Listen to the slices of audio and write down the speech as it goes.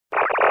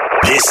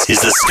This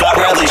is the Scott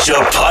Radley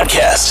Show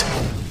podcast.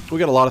 We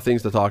got a lot of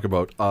things to talk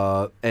about,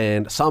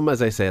 and some,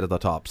 as I said at the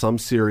top, some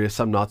serious,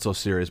 some not so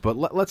serious. But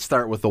let's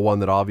start with the one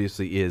that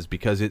obviously is,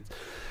 because it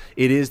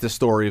is the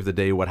story of the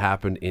day. What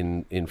happened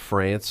in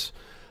France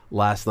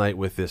last night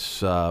with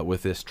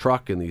this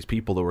truck and these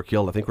people that were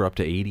killed? I think we're up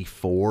to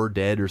 84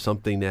 dead or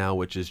something now,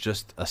 which is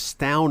just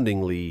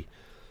astoundingly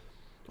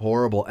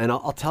horrible. And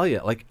I'll tell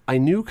you, like, I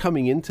knew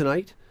coming in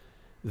tonight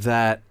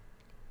that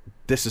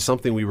this is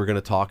something we were going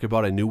to talk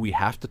about. I knew we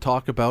have to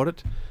talk about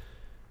it.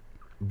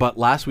 But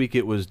last week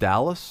it was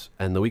Dallas,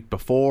 and the week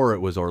before it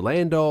was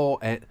Orlando.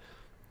 And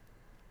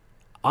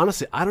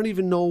honestly, I don't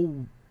even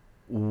know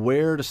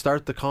where to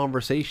start the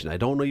conversation. I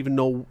don't even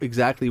know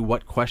exactly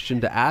what question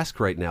to ask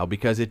right now,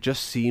 because it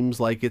just seems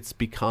like it's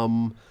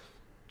become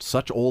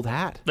such old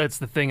hat. That's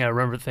the thing I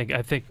remember thinking.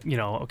 I think,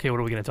 okay, what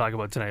are we going to talk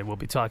about tonight? We'll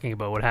be talking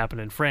about what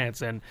happened in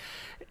France. And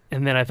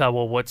then I thought,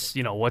 well, what's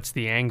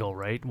the angle,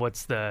 right?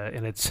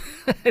 And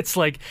it's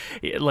like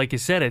you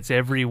said, it's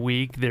every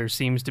week there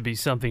seems to be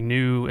something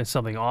new and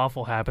something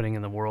awful happening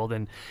in the world.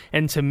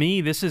 And to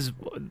me, this is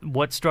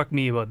what struck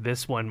me about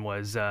this one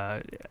was,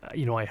 I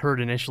heard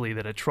initially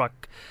that a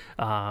truck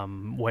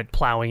went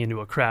plowing into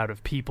a crowd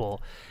of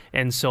people.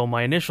 And so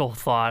my initial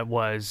thought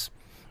was,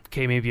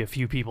 okay, maybe a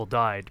few people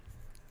died.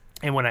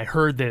 And when I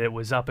heard that it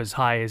was up as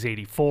high as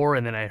 84,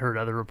 and then I heard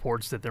other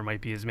reports that there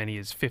might be as many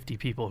as 50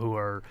 people who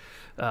are,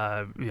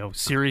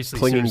 seriously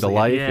clinging to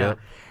life. Yeah.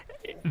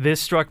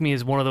 This struck me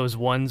as one of those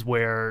ones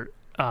where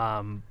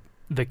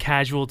the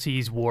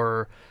casualties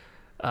were,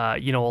 a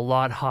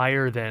lot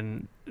higher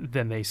than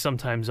they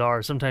sometimes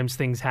are. Sometimes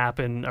things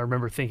happen. I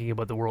remember thinking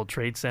about the World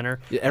Trade Center.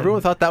 Yeah,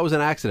 everyone thought that was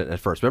an accident at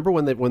first. Remember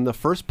when the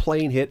first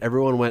plane hit?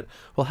 Everyone went,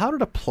 "Well, how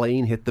did a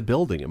plane hit the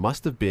building? It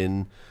must have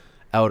been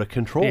out of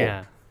control."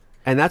 Yeah.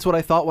 And that's what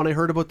I thought when I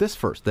heard about this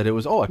first, that it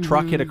was, a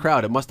truck hit a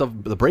crowd.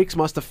 The brakes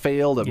must have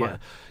failed. I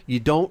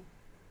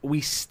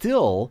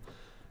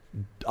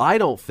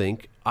don't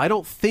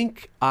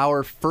think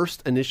our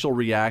first initial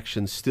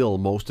reaction still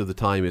most of the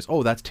time is,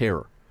 that's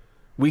terror.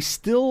 We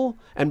still,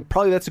 and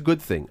probably that's a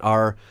good thing,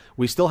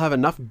 we still have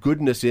enough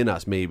goodness in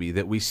us maybe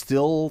that we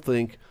still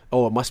think,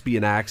 it must be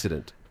an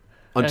accident.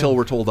 Until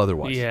we're told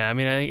otherwise. Yeah, I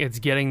mean, I think it's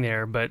getting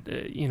there. But,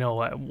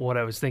 what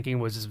I was thinking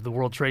was the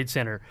World Trade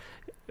Center,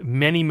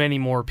 many, many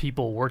more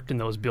people worked in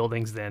those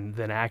buildings than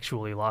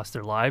actually lost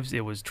their lives.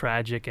 It was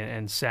tragic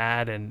and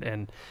sad,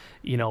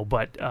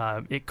 but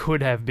it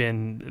could have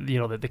been,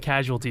 that the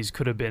casualties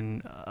could have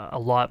been a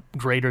lot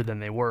greater than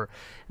they were.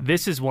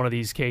 This is one of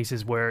these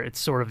cases where it's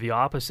sort of the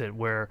opposite,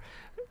 where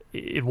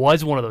it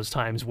was one of those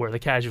times where the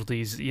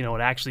casualties, it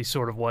actually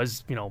sort of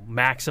was,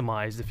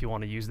 maximized, if you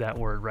want to use that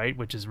word, right,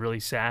 which is really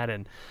sad.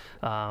 And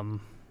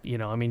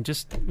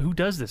just who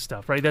does this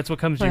stuff, right? That's what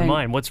comes to your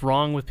mind. What's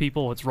wrong with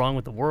people? What's wrong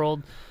with the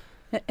world?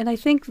 And I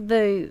think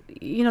there's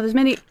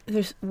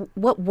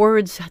what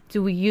words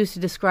do we use to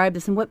describe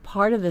this, and what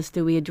part of this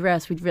do we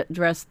address? We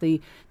address the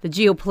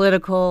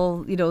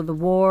geopolitical, the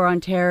war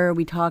on terror.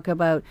 We talk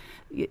about,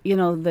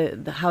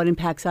 the how it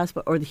impacts us,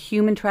 or the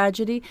human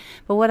tragedy.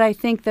 But what I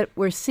think that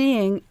we're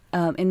seeing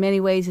in many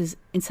ways is,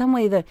 in some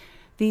way,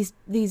 these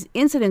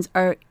incidents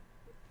are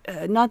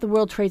not the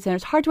World Trade Center.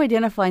 It's hard to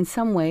identify in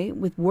some way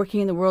with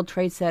working in the World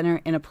Trade Center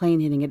and a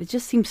plane hitting it. It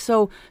just seems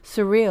so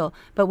surreal.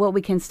 But what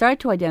we can start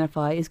to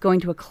identify is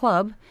going to a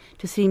club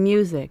to see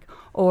music,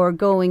 or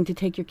going to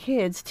take your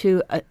kids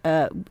to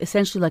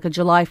essentially like a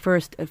July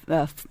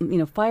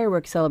 1st,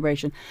 fireworks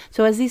celebration.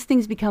 So as these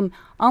things become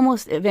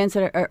almost events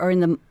that are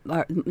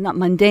not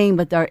mundane,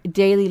 but our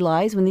daily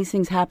lives, when these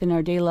things happen in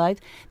our daily lives,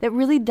 that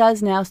really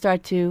does now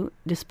start to,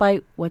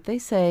 despite what they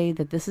say,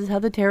 that this is how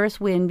the terrorists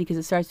win because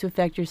it starts to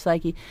affect your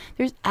psyche,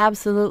 there's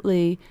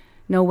absolutely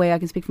no way I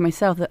can speak for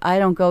myself that I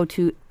don't go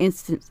to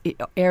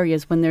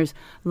areas when there's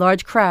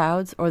large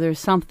crowds, or there's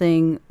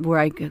something where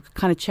I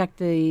kind of check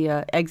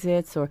the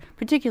exits, or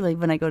particularly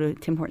when I go to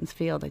Tim Hortons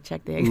Field, I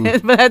check the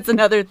exits, but that's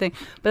another thing.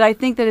 But I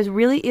think that it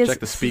really is...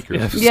 Check the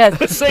speakers.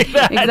 Yes, say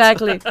that.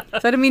 Exactly.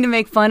 So I don't mean to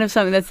make fun of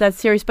something that's that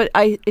serious, but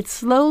it's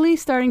slowly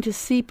starting to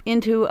seep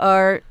into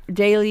our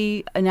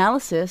daily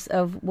analysis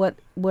of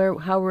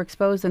how we're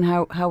exposed and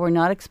how we're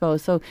not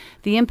exposed. So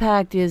the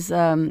impact is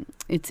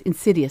it's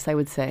insidious, I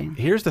would say.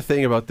 Here's the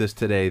thing about this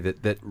today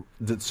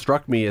that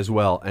struck me as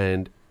well,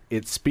 and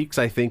it speaks,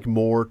 I think,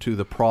 more to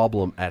the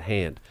problem at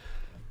hand.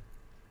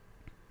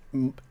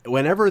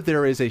 Whenever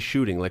there is a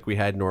shooting like we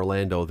had in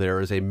Orlando, there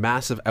is a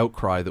massive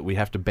outcry that we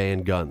have to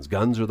ban guns.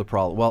 Guns are the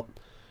problem. Well,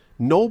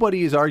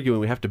 nobody is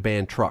arguing we have to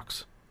ban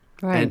trucks.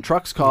 Right. And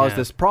trucks cause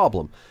this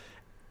problem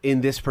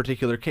in this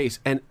particular case.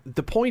 And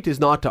the point is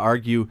not to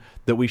argue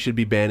that we should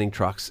be banning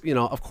trucks.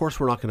 Of course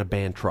we're not going to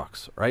ban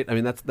trucks, right? I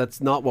mean,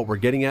 that's not what we're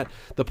getting at.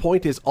 The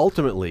point is,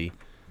 ultimately,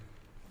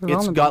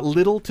 it's got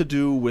little to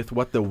do with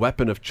what the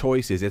weapon of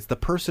choice is. It's the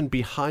person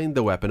behind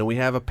the weapon. And we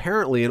have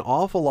apparently an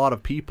awful lot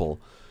of people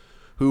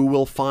who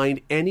will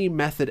find any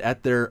method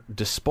at their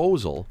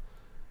disposal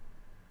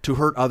to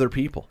hurt other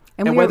people.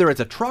 And whether it's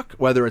a truck,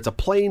 whether it's a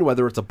plane,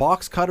 whether it's a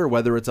box cutter,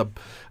 whether it's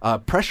a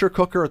pressure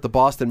cooker at the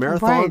Boston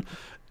Marathon,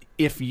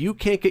 if you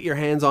can't get your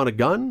hands on a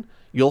gun,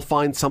 you'll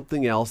find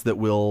something else that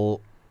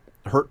will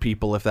hurt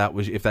people if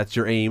that's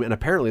your aim. And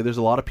apparently there's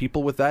a lot of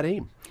people with that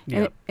aim.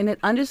 Yeah. And it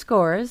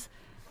underscores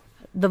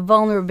the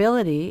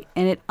vulnerability,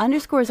 and it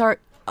underscores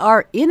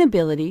our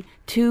inability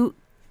to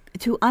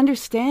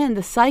understand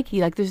the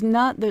psyche. Like there's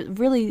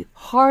really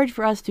hard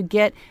for us to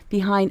get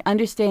behind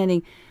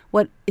understanding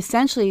what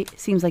essentially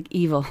seems like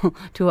evil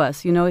to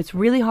us. You know, it's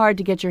really hard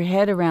to get your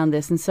head around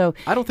this. And so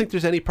I don't think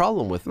there's any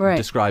problem with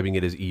describing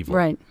it as evil.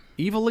 Right.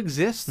 Evil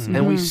exists,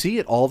 and we see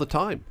it all the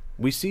time.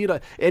 We see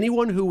it.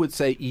 Anyone who would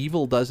say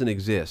evil doesn't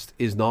exist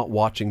is not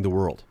watching the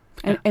world.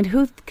 And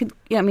who could?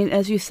 Yeah, I mean,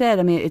 as you said,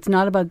 I mean, it's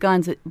not about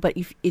guns, but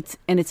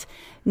it's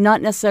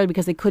not necessarily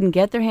because they couldn't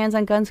get their hands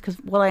on guns. Because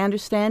what I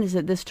understand is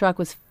that this truck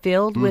was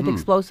filled with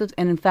explosives,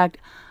 and in fact,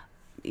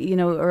 you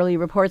know, early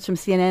reports from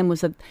CNN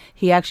was that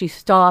he actually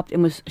stopped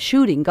and was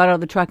shooting, got out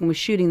of the truck and was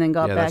shooting, then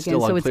got back in.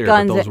 So it's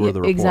guns. But those were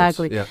the reports.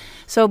 Exactly. Yeah.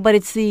 So, but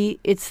it's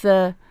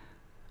the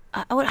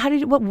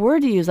what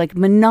word do you use? Like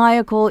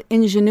maniacal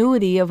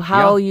ingenuity of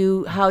how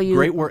you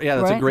great word. Yeah,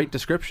 that's right? a great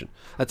description.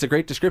 That's a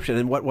great description.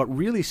 And what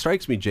really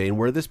strikes me, Jane,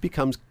 where this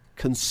becomes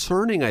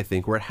concerning, I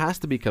think, where it has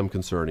to become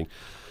concerning.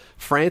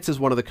 France is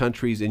one of the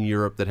countries in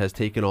Europe that has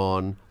taken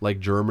on, like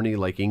Germany,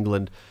 like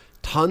England,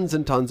 tons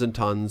and tons and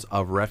tons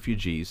of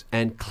refugees,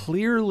 and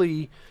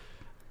clearly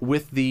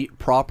with the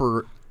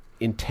proper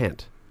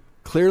intent.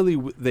 Clearly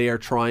they are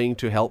trying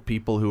to help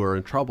people who are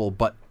in trouble,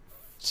 but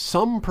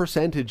some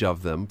percentage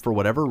of them, for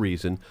whatever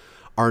reason,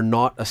 are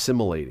not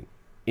assimilating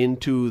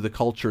into the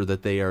culture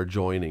that they are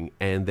joining,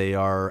 and they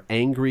are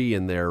angry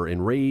and they're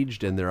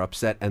enraged and they're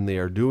upset and they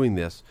are doing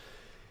this.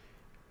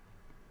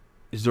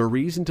 Is there a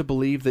reason to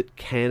believe that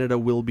Canada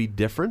will be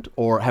different,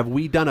 or have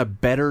we done a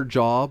better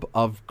job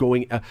of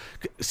going?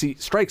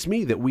 Strikes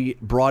me that we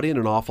brought in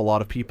an awful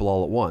lot of people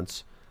all at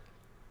once,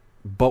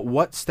 but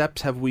what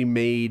steps have we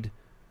made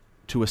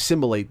to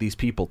assimilate these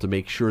people to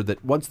make sure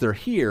that once they're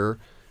here,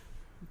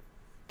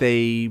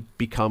 they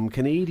become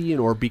Canadian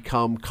or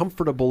become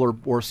comfortable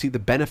or see the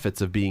benefits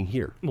of being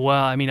here?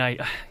 Well, I mean, I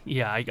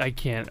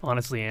can't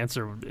honestly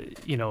answer,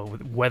 you know,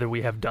 whether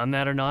we have done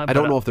that or not. I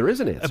don't know if there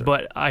is an answer.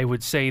 But I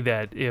would say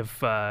that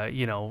if,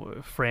 you know,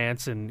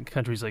 France and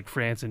countries like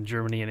France and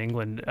Germany and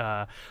England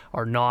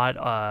are not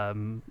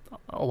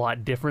a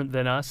lot different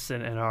than us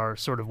and our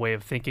sort of way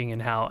of thinking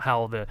and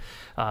how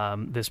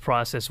this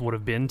process would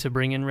have been to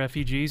bring in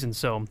refugees. And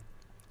so,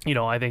 you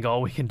know, I think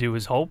all we can do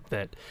is hope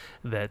that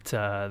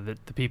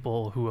the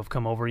people who have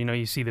come over, you know,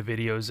 you see the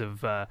videos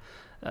of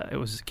it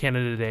was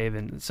Canada Day,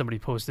 then somebody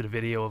posted a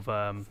video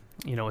of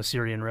you know, a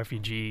Syrian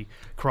refugee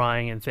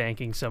crying and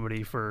thanking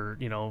somebody for,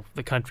 you know,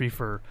 the country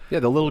for the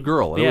little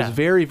girl. It was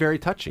very, very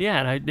touching. Yeah,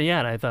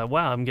 and I thought,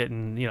 wow, I'm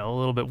getting, you know, a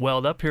little bit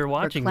welled up here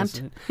watching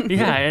this.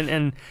 Yeah,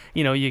 and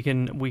you know, we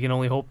can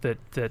only hope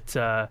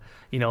that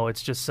you know,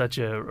 it's just such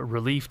a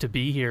relief to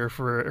be here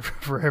for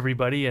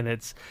everybody, and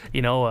it's,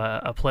 you know,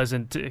 a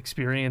pleasant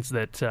experience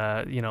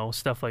that you know,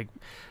 stuff like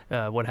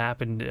what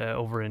happened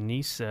over in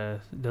Nice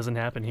doesn't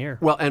happen here.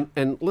 Well,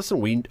 and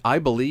listen, I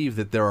believe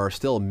that there are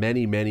still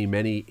many, many,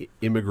 many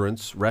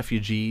immigrants,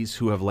 refugees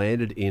who have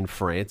landed in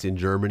France, in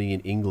Germany, in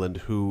England,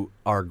 who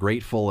are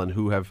grateful and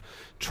who have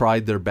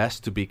tried their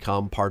best to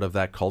become part of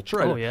that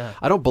culture.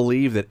 I don't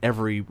believe that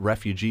every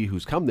refugee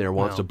who's come there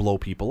wants to blow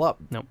people up.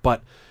 Nope.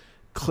 But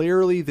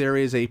clearly there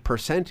is a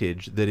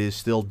percentage that is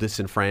still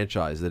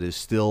disenfranchised, that is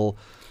still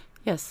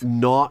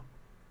not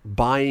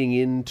buying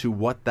into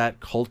what that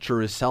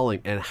culture is selling.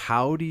 And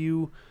how do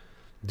you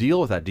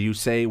deal with that? Do you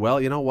say,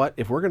 well, you know what,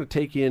 if we're going to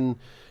take in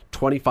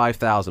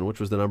 25,000, which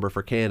was the number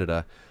for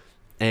Canada,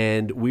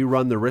 and we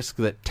run the risk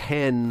that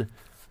 10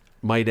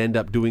 might end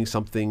up doing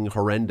something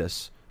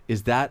horrendous,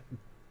 is that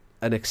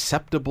an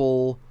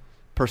acceptable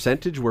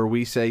percentage where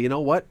we say, you know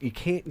what, you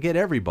can't get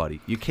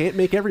everybody, you can't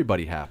make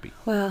everybody happy?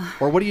 Well,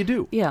 or what do you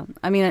do? Yeah,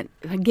 I mean,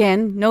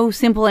 again, no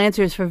simple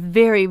answers for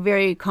very,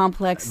 very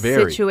complex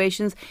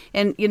situations.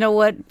 And you know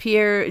what,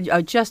 Pierre,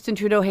 Justin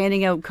Trudeau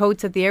handing out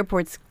coats at the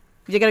airports,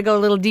 you got to go a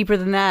little deeper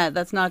than that.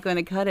 That's not going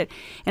to cut it.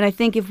 And I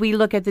think if we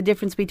look at the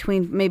difference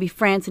between maybe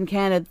France and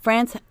Canada,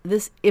 France,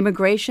 this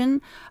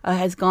immigration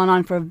has gone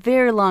on for a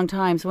very long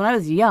time. So when I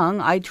was young,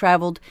 I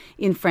traveled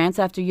in France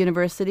after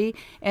university,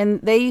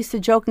 and they used to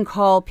joke and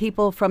call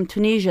people from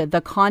Tunisia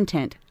the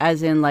content,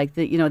 as in like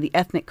the, you know, the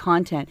ethnic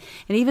content.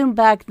 And even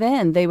back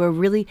then, they were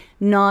really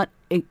not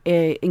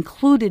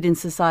included in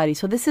society.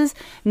 So this is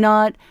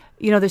not,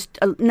 you know, there's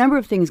a number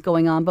of things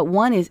going on, but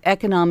one is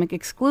economic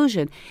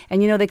exclusion.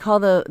 And, you know, they call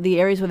the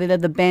areas where they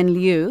live the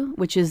banlieue,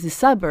 which is the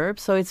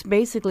suburbs. So it's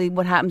basically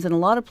what happens in a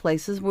lot of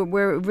places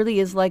where it really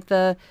is like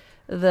the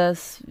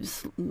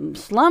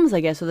slums, I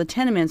guess, or the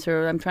tenements,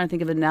 or I'm trying to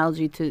think of an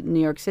analogy to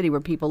New York City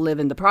where people live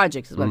in the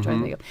projects is what I'm trying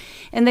to think of.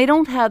 And they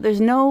don't have,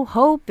 there's no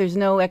hope, there's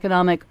no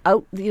economic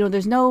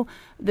there's no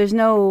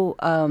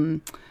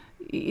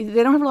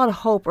they don't have a lot of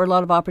hope or a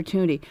lot of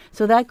opportunity.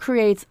 So that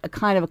creates a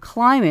kind of a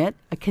climate,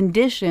 a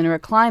condition or a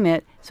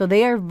climate, so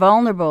they are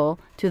vulnerable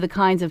to the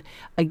kinds of,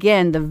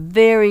 again, the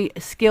very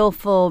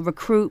skillful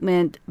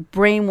recruitment,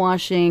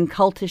 brainwashing,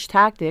 cultish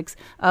tactics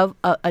of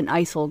an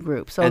ISIL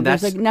group. So And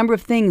there's a number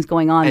of things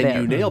going on and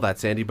there. you nailed that,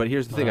 Sandy. But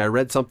here's the thing. I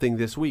read something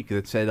this week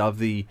that said I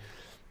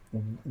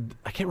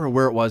can't remember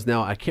where it was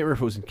now. I can't remember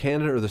if it was in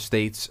Canada or the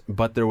States,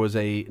 but there was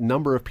a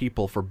number of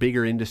people for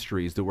bigger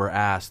industries that were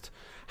asked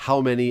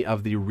how many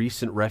of the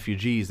recent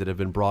refugees that have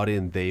been brought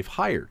in they've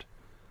hired.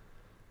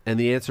 And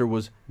the answer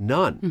was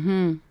none.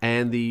 Mm-hmm.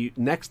 And the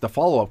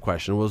follow-up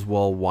question was,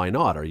 well, why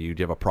not? Do you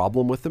have a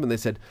problem with them? And they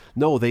said,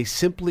 no, they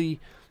simply,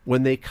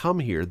 when they come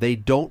here, they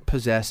don't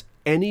possess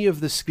any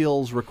of the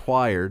skills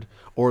required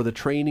or the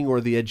training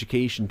or the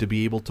education to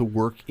be able to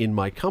work in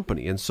my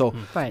company. And so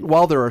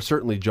while there are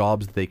certainly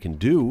jobs that they can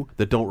do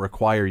that don't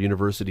require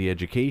university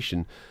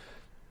education,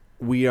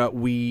 we've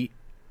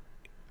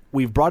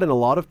brought in a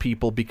lot of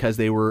people because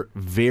they were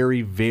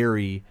very,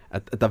 very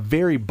at the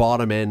very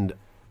bottom end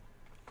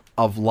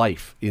of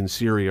life in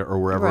Syria or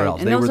wherever else.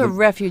 And they those were are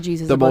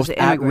refugees as opposed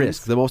to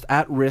immigrants. The most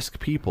at-risk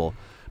people.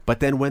 But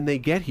then when they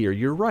get here,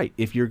 you're right.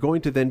 If you're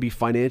going to then be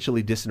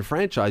financially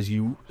disenfranchised,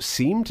 you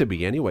seem to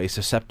be anyway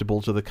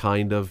susceptible to the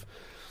kind of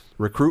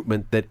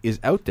recruitment that is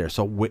out there.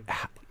 So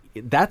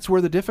that's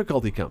where the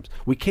difficulty comes.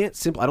 We can't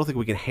I don't think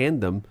we can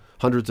hand them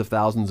hundreds of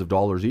thousands of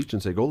dollars each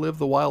and say, go live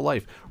the wild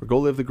life or go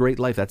live the great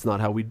life. That's not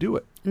how we do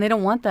it. And they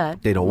don't want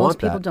that. They don't want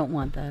that. Most people don't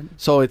want that.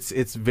 So it's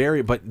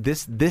very, but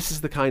this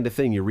is the kind of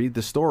thing. You read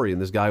the story, and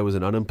this guy was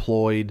an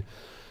unemployed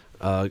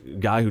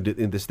guy who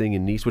did this thing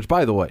in Nice, which,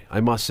 by the way,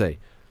 I must say,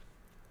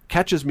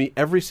 catches me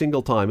every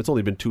single time. It's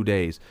only been 2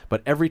 days,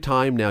 but every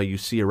time now you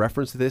see a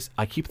reference to this,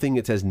 I keep thinking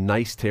it says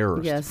nice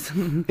terrorist. Yes.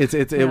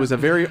 It was a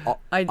very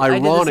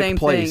ironic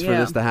place for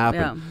this to happen.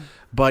 Yeah.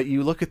 But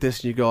you look at this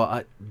and you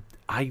go,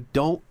 I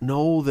don't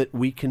know that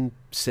we can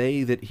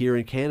say that here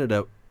in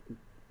Canada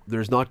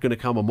there's not going to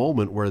come a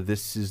moment where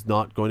this is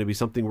not going to be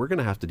something we're going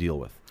to have to deal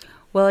with.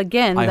 Well,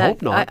 again, I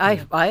hope not.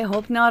 I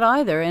hope not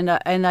either. And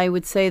I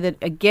would say that,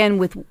 again,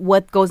 with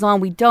what goes on,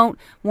 we don't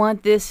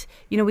want this,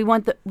 we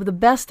want the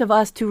best of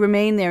us to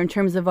remain there in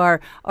terms of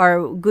our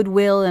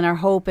goodwill and our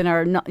hope, and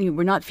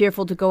we're not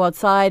fearful to go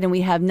outside, and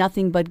we have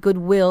nothing but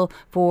goodwill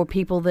for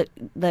people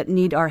that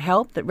need our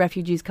help, that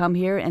refugees come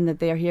here and that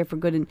they are here for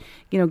good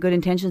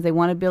intentions. They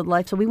want to build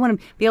life. So we want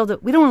to be able to,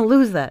 we don't want to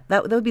lose that.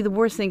 That would be the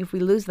worst thing if we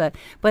lose that.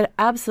 But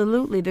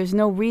absolutely, there's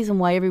no reason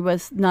why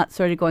everybody's not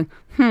started going,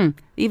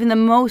 even the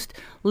most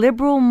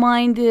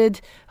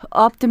liberal-minded,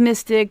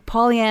 optimistic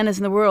Pollyannas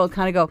in the world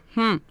kind of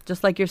go,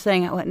 just like you're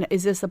saying,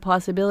 is this a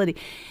possibility?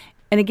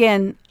 And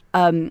again,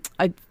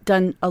 I've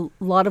done a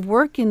lot of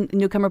work in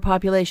newcomer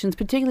populations,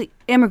 particularly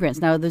immigrants.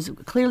 Now, there's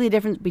clearly a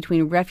difference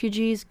between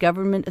refugees,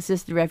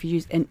 government-assisted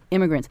refugees, and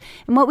immigrants.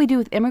 And what we do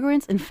with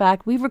immigrants, in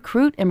fact, we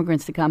recruit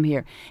immigrants to come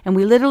here. And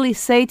we literally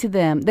say to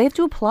them, they have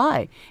to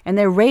apply, and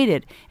they're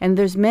rated. And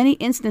there's many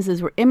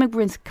instances where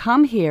immigrants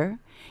come here,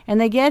 and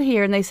they get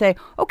here and they say,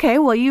 okay,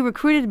 well, you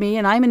recruited me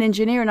and I'm an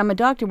engineer and I'm a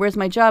doctor. Where's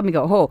my job? And we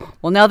go, oh,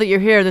 well, now that you're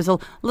here, there's a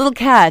little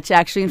catch,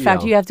 actually. In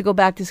fact, you have to go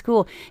back to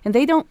school. And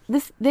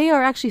they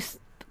are actually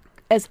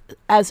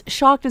as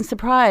shocked and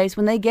surprised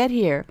when they get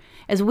here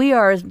as we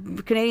are as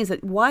Canadians,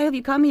 that why have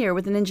you come here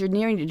with an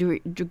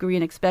engineering degree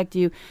and expect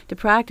you to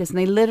practice? And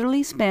they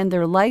literally spend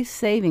their life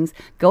savings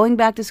going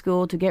back to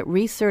school to get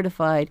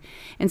recertified.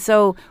 And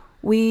so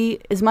we,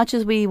 as much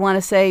as we want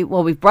to say,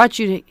 well, we've brought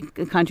you to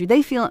the country,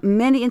 they feel in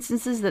many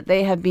instances that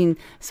they have been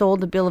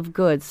sold a bill of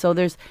goods. So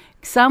there's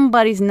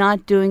somebody's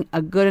not doing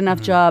a good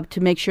enough job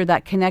to make sure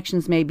that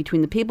connection's made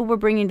between the people we're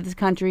bringing to this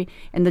country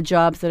and the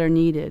jobs that are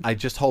needed. I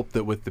just hope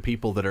that with the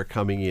people that are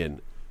coming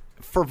in,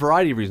 for a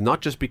variety of reasons,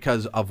 not just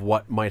because of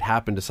what might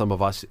happen to some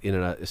of us in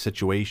a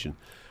situation,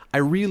 I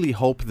really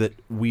hope that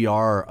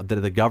that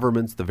the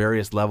governments, the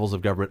various levels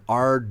of government,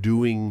 are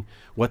doing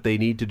what they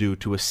need to do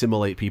to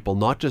assimilate people,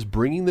 not just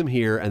bringing them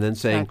here and then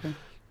saying,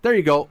 there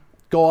you go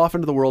off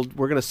into the world.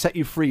 We're going to set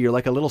you free. You're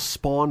like a little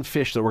spawn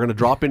fish that we're going to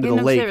drop into the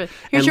lake.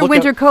 Here's your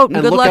winter coat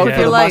and good luck with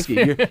your life.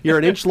 You're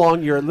an inch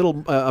long. You're a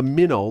little a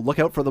minnow. Look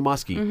out for the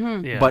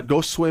muskie. But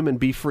go swim and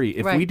be free.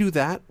 If we do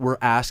that, we're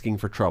asking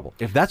for trouble.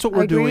 If that's what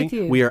we're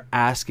doing, we are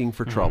asking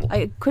for trouble.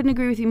 I couldn't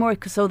agree with you more.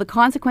 So the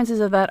consequences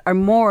of that are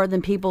more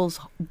than people's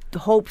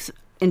hopes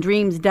and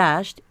dreams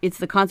dashed. It's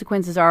the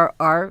consequences are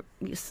our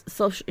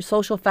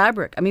social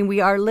fabric. I mean,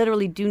 we are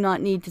literally do not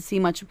need to see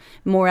much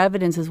more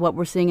evidence as what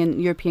we're seeing in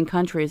European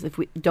countries if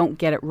we don't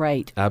get it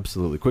right.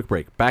 Absolutely. Quick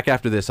break. Back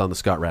after this on The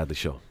Scott Radley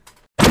Show.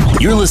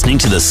 You're listening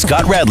to The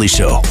Scott Radley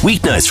Show,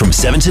 weeknights from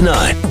 7 to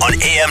 9 on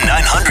AM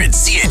 900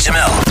 CHML.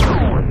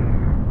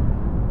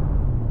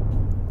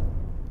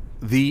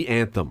 The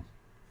anthem.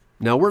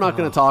 Now, we're not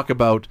going to talk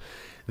about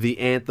the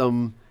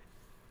anthem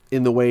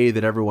in the way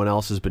that everyone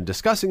else has been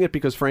discussing it,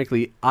 because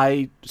frankly,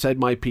 I said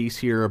my piece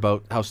here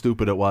about how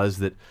stupid it was,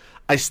 that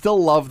I still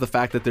love the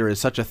fact that there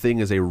is such a thing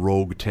as a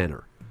rogue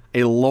tenor,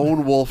 a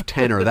lone wolf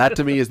tenor. That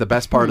to me is the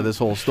best part of this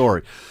whole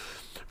story.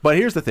 But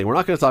here's the thing. We're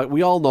not going to talk.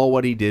 We all know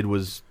what he did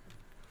was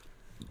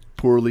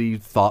poorly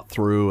thought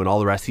through and all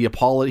the rest. He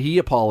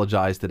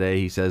apologized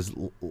today. He says,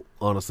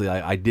 honestly,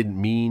 I didn't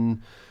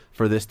mean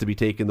for this to be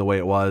taken the way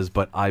it was,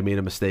 but I made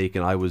a mistake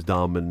and I was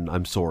dumb and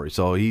I'm sorry.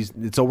 So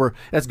it's over.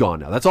 That's gone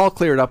now. That's all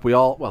cleared up.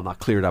 Not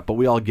cleared up, but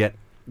we all get,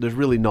 there's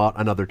really not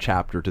another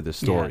chapter to this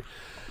story.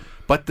 Yeah.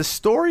 But the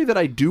story that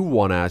I do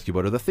want to ask you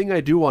about, or the thing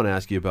I do want to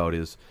ask you about,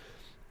 is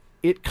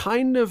it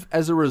kind of,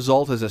 as a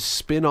result, as a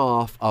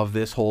spin-off of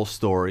this whole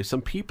story,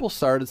 some people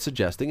started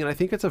suggesting, and I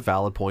think it's a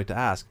valid point to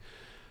ask,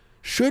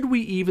 should we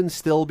even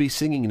still be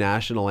singing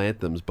national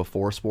anthems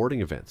before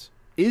sporting events?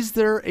 Is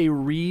there a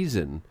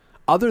reason,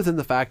 other than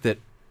the fact that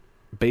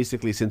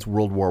basically since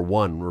World War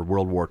I or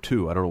World War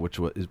II, I don't know which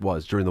it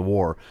was, during the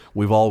war,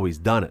 we've always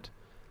done it.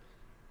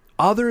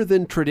 Other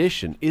than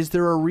tradition, is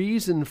there a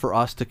reason for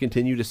us to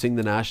continue to sing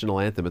the national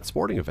anthem at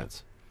sporting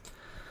events?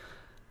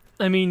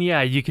 I mean,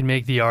 yeah, you can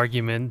make the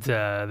argument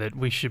that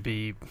we should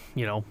be,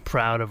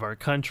 proud of our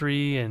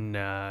country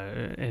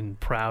and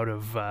proud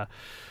of,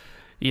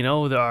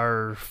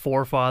 our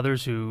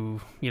forefathers who,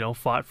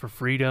 fought for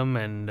freedom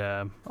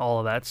and all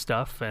of that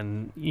stuff.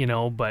 And,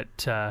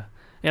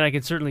 and I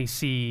can certainly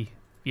see,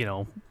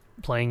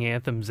 playing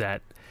anthems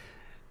at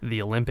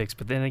the Olympics.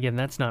 But then again,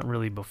 that's not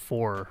really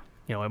before.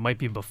 It might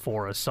be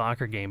before a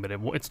soccer game, but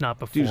it's not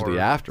before. It's usually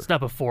after. It's not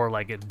before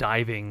like a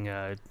diving,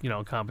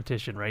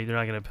 competition, right? They're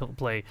not going to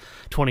play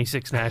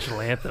 26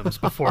 national anthems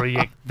before you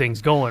get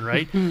things going,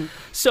 right?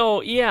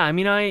 So yeah, I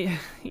mean,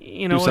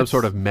 do some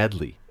sort of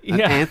medley,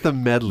 an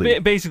anthem medley,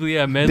 basically,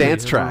 medley,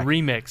 dance track,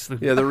 remix, the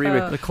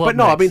remix, the club. But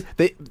no, mix.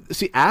 I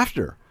mean,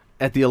 after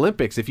at the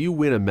Olympics, if you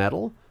win a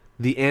medal,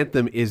 the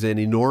anthem is an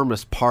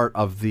enormous part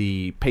of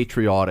the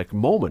patriotic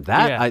moment.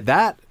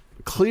 That.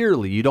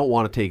 Clearly, you don't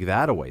want to take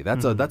that away.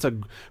 That's a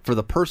for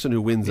the person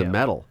who wins a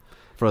medal,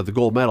 for the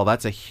gold medal.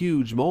 That's a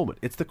huge moment.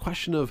 It's the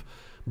question of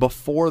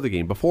before the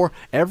game, before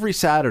every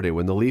Saturday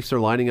when the Leafs are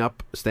lining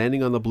up,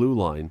 standing on the blue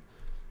line.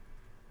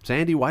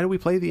 Sandy, why do we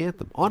play the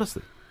anthem?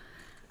 Honestly,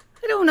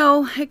 I don't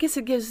know. I guess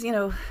it gives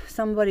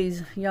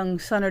somebody's young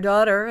son or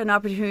daughter an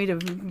opportunity to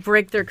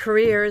break their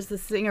career as the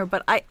singer.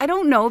 But I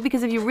don't know,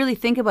 because if you really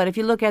think about it, if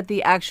you look at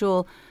the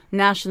actual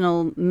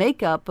national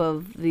makeup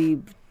of the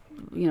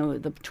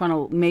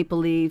Toronto Maple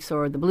Leafs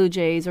or the Blue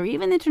Jays, or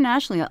even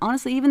internationally,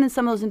 honestly, even in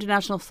some of those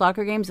international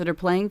soccer games that are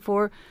playing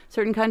for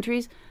certain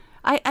countries,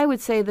 I would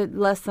say that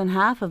less than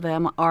half of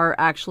them are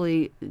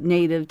actually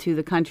native to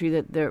the country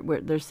that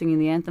they're singing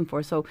the anthem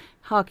for. So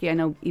hockey, I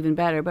know even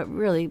better, but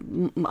really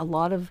a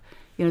lot of,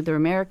 they're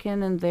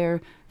American and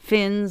they're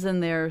Finns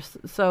and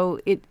so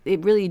it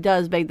really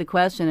does beg the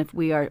question,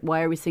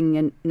 why are we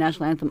singing a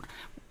national anthem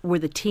where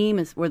the team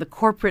is, where the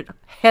corporate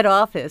head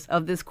office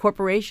of this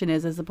corporation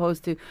is, as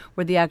opposed to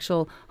where the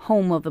actual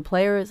home of the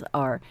players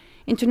are.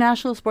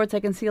 International sports, I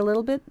can see a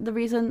little bit the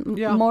reason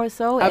more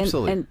so.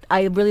 Absolutely. And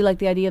I really like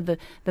the idea of the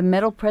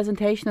medal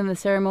presentation and the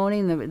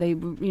ceremony, and they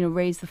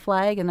raise the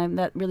flag, and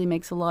that really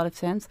makes a lot of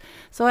sense.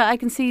 So I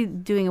can see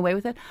doing away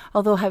with it.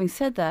 Although, having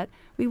said that,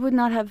 we would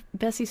not have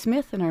Bessie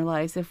Smith in our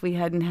lives if we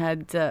hadn't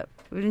had.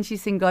 Didn't she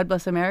sing "God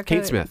Bless America"?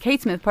 Kate Smith.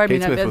 Kate Smith. Pardon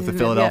me. Kate Smith with the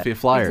Philadelphia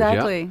Flyers.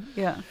 Exactly.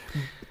 Yeah.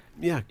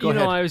 Yeah, go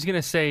ahead. I was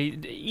gonna say,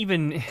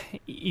 even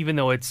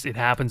though it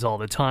happens all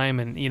the time,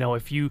 and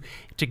if you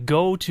to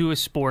go to a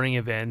sporting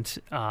event,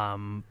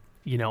 and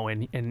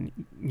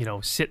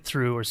stand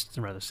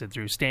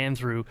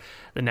through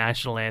the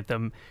national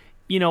anthem,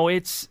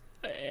 it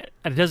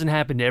doesn't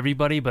happen to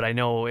everybody, but I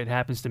know it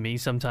happens to me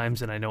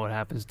sometimes, and I know it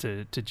happens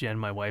to Jen,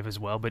 my wife, as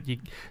well. But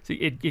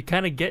it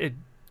kind of it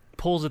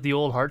pulls at the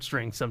old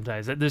heartstrings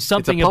sometimes. There's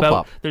something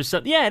about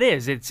it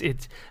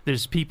is.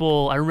 There's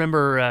people. I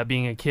remember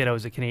being a kid. I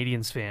was a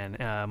Canadiens fan,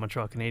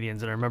 Montreal Canadiens,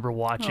 and I remember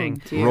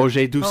watching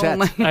Roger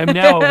Doucette. I'm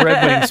now a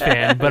Red Wings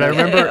fan, but I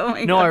remember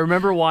I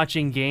remember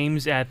watching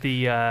games at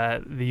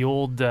the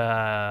old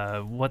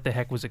what the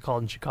heck was it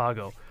called in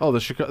Chicago? Oh, the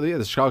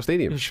Chicago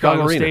Stadium,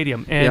 Chicago Arena.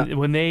 Stadium, and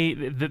when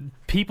the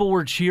people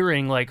were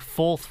cheering like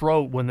full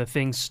throat when the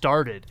thing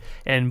started,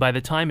 and by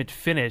the time it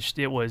finished,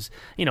 it was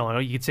you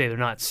could say they're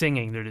not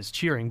singing, they're just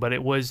cheering, but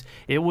it was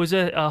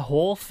a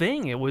whole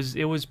thing. It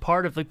was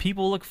part of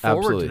people look forward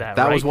Absolutely. to that.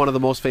 That right? was one of the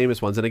most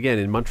famous ones, and again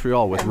in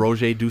Montreal with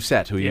Roger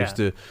Doucette, who used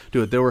to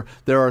do it.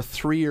 There are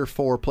 3 or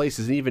 4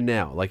 places, and even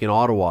now, like in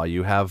Ottawa,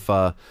 you have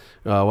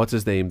what's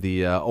his name,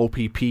 the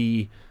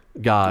OPP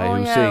guy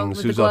who sings,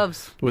 with the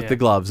gloves. With the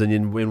gloves, and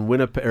in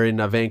Winnipeg or in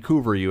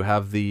Vancouver, you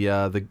have the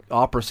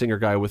opera singer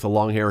guy with the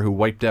long hair who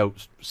wiped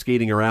out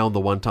skating around the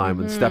one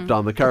time and stepped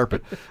on the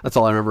carpet. That's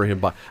all I remember him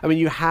by. I mean,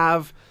 you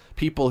have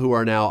people who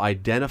are now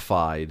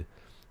identified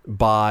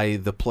by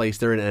the place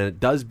they're in, and it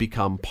does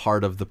become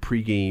part of the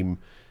pregame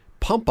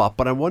pump up.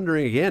 But I'm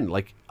wondering again,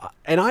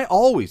 and I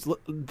always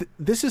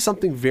this is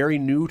something very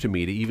new to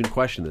me to even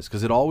question this,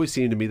 because it always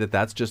seemed to me that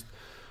that's just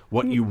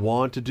what you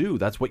want to do.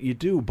 That's what you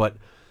do. But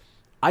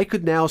I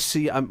could now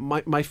see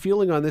my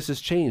feeling on this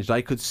has changed.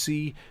 I could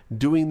see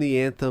doing the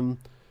anthem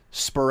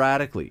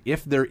sporadically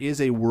if there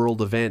is a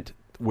world event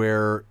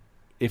where,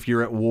 if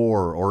you're at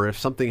war or if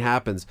something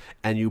happens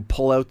and you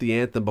pull out the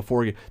anthem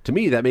before you, to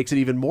me that makes it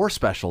even more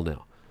special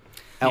now.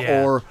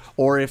 Yeah.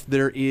 or if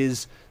there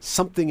is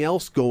something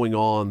else going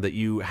on that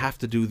you have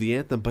to do the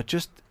anthem, but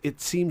just it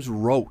seems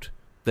rote.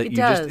 It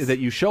does. That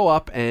you show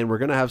up and we're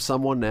going to have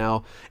someone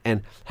now,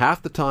 and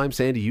half the time,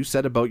 Sandy, you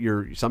said about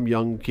some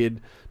young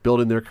kid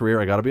building their career.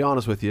 I got to be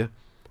honest with you.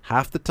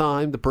 Half the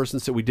time, the person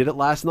said, we did it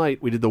last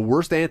night. We did the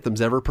worst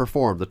anthems ever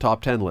performed, the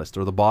top 10 list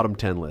or the bottom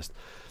 10 list.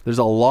 There's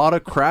a lot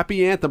of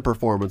crappy anthem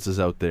performances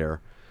out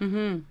there.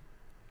 Mm-hmm.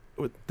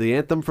 The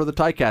anthem for the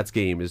Ticats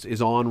game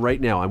is on right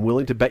now. I'm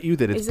willing to bet you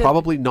that it's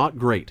probably not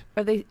great.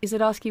 Is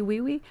it Oski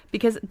Wee Wee?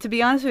 Because to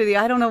be honest with you,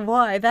 I don't know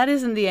why. That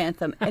isn't the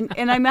anthem.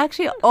 And I'm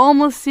actually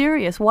almost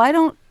serious. Why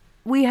don't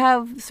we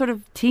have sort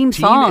of team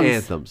songs?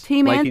 Anthems.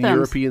 Team like anthems. In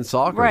European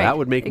soccer. Right. That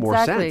would make more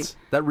sense.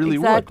 That really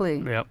would. Exactly.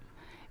 Yep.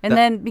 And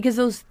then, because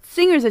those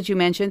singers that you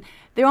mentioned,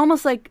 they're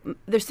almost like,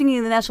 they're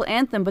singing the national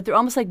anthem, but they're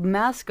almost like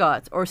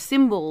mascots or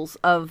symbols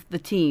of the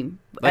team.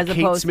 Like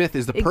Kate Smith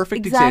is the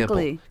perfect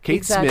example.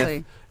 Kate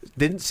Smith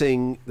didn't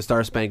sing the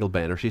Star Spangled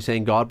Banner. She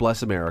sang God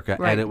Bless America,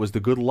 and it was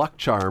the good luck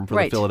charm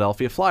for the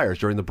Philadelphia Flyers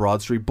during the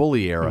Broad Street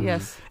Bully era.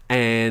 Yes.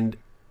 And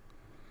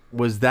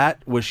was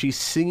she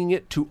singing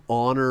it to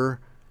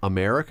honor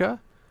America,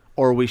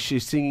 or was she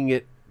singing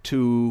it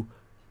to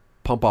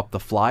pump up the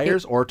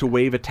Flyers, or to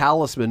wave a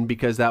talisman,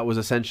 because that was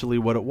essentially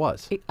what it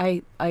was?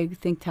 I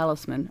think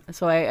talisman.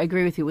 So I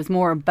agree with you. It was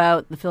more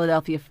about the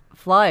Philadelphia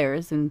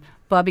Flyers and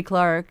Bobby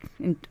Clark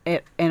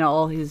and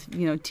all his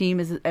team,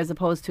 as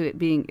opposed to it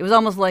being. It was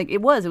almost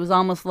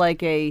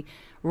like a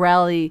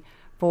rally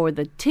for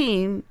the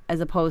team as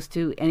opposed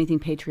to anything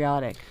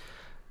patriotic.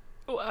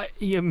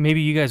 Yeah, maybe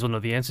you guys will know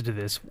the answer to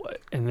this,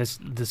 and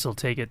this will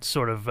take it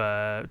sort of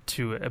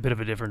to a bit of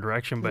a different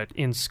direction. But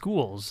in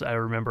schools, I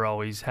remember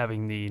always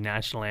having the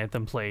national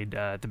anthem played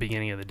at the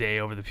beginning of the day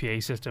over the PA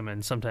system,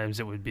 and sometimes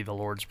it would be the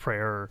Lord's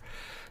Prayer or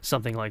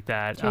something like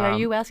that. Jay, are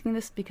you asking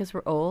this because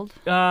we're old?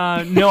 No,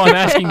 I'm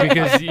asking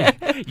because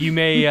you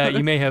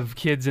may have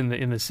kids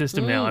in the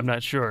system now. I'm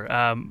not sure,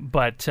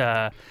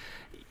 but.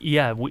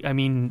 Yeah, I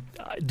mean,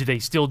 do they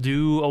still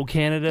do "O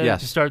Canada"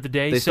 to start the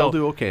day? They still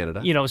do "O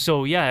Canada."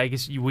 So yeah, I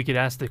guess we could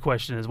ask the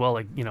question as well.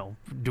 Like,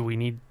 do we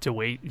need to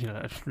wait?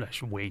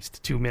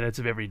 Waste 2 minutes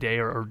of every day,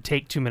 or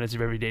take 2 minutes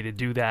of every day to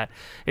do that?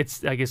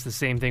 It's, I guess, the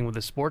same thing with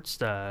the sports,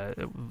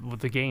 with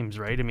the games,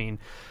 right? I mean.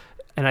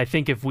 And I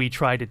think if we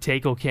tried to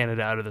take "O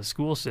Canada" out of the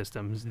school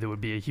systems, there would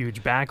be a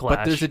huge backlash.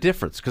 But there's a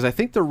difference, because I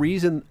think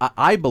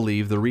I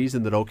believe the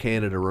reason that "O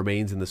Canada"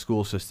 remains in the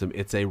school system,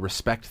 it's a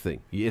respect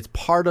thing. It's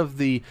part of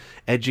the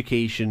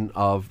education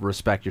of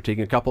respect. You're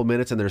taking a couple of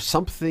minutes, and there's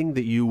something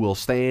that you will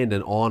stand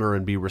and honor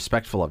and be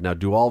respectful of. Now,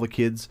 do all the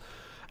kids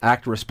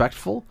act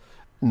respectful?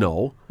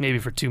 No. Maybe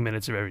for 2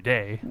 minutes of every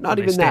day. Not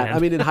even that. I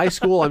mean, in high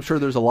school, I'm sure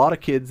there's a lot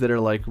of kids that are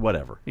like,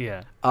 whatever.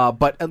 Yeah.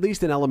 But at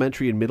least in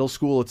elementary and middle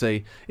school,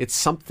 it's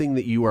something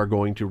that you are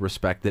going to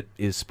respect that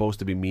is supposed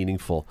to be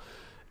meaningful.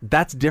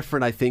 That's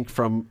different, I think,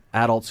 from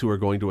adults who are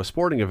going to a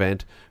sporting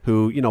event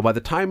who, by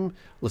the time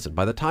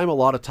a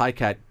lot of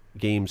Ticat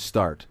games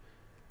start,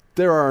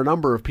 there are a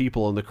number of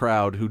people in the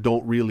crowd who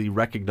don't really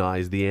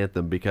recognize the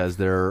anthem because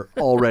they're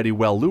already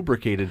well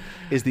lubricated.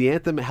 Is the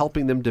anthem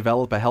helping them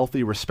develop a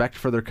healthy respect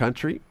for their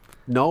country?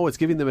 No, it's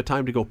giving them a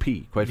time to go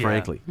pee, quite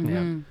frankly.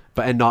 Yeah.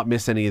 And not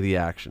miss any of the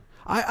action.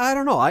 I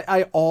don't know.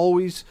 I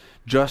always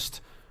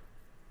just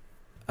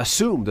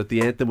assumed that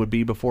the anthem would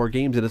be before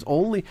games, and it's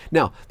only...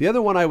 Now, the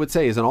other one I would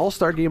say is an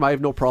all-star game, I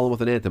have no problem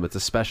with an anthem. It's a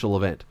special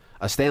event.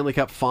 A Stanley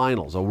Cup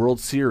Finals, a World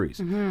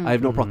Series. I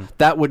have no problem.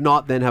 That would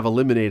not then have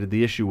eliminated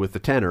the issue with the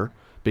tenor,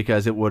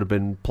 because it would have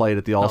been played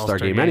at the All-Star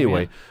game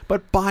anyway. Yeah.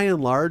 But by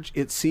and large,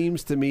 it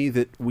seems to me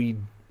that we,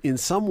 in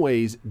some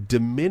ways,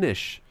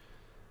 diminish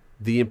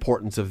the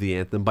importance of the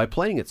anthem by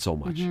playing it so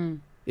much.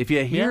 If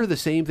you hear the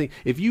same thing,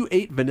 if you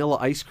ate vanilla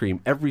ice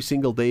cream every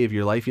single day of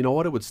your life, you know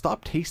what? It would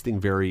stop tasting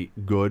very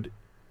good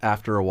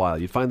after a while.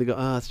 You'd finally go,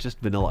 it's just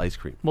vanilla ice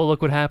cream. Well,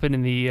 look what happened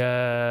in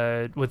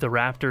the with the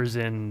Raptors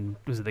and,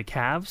 was it the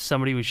Cavs?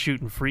 Somebody was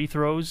shooting free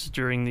throws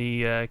during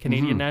the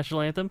Canadian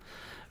national anthem.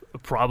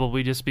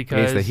 Probably just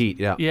because... Against the Heat,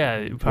 yeah.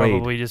 Yeah,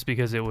 probably just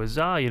because it was,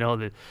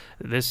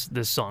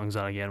 this song's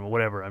on again,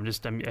 whatever.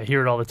 I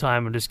hear it all the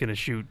time. I'm just going to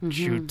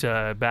shoot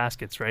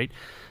baskets, right?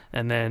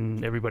 And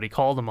then everybody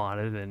called him on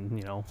it,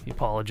 and, he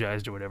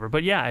apologized or whatever.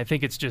 But yeah, I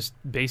think it's just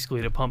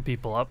basically to pump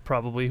people up,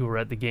 probably, who were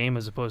at the game,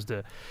 as opposed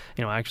to,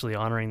 actually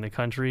honoring the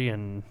country.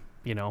 And,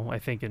 I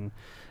think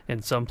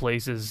in some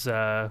places...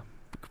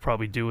 could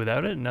probably do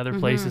without it. In other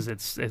places,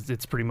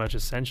 it's pretty much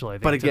essential, I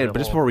think. But again,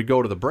 just before we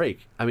go to the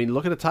break, I mean,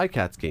 look at the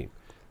Ticats game.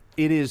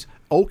 It is,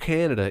 "O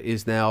Canada"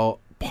 is now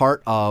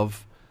part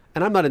of,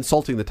 and I'm not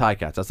insulting the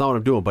Ticats, that's not what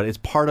I'm doing, but it's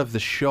part of the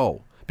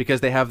show,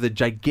 because they have the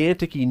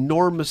gigantic,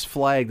 enormous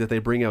flag that they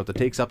bring out that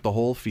takes up the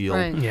whole field.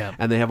 Right. Yeah.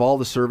 And they have all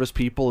the service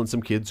people and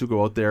some kids who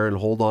go out there and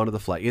hold on to the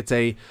flag. Or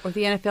the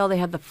NFL, they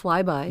have the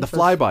flybys. The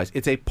flybys.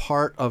 It's a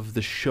part of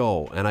the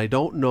show, and I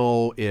don't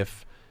know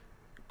if...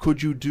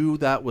 Could you do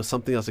that with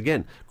something else?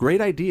 Again,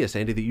 great idea,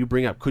 Sandy, that you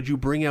bring up. Could you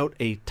bring out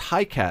a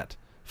Ticat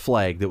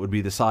flag that would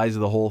be the size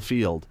of the whole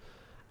field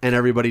and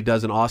everybody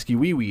does an Oski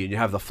Wee Wee and you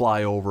have the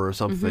flyover or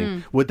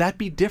something, would that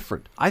be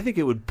different? I think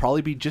it would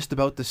probably be just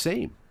about the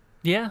same.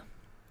 Yeah.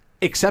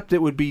 Except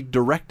it would be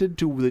directed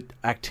to the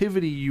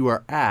activity you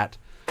are at,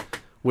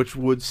 which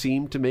would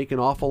seem to make an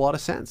awful lot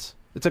of sense.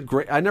 It's a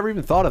great. I never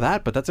even thought of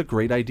that, but that's a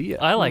great idea.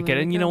 I like it,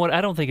 and you know what? I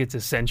don't think it's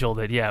essential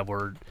that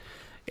we're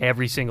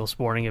every single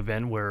sporting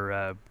event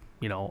we're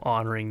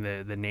honoring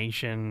the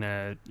nation.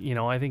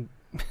 I think,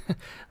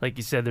 like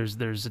you said,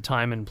 there's a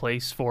time and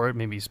place for it.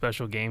 Maybe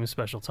special games,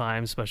 special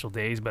times, special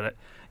days. But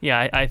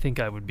I think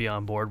I would be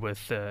on board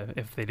with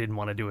if they didn't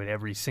want to do it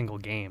every single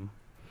game.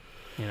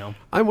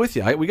 I'm with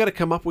you. We got to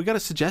come up. We got to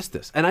suggest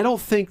this, and I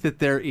don't think that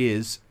there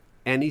is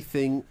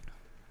anything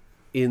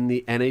in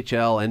the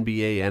NHL,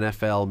 NBA,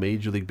 NFL,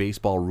 Major League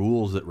Baseball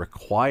rules that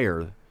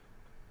require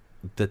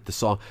that the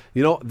song.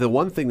 The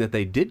one thing that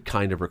they did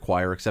kind of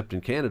require, except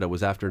in Canada,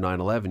 was after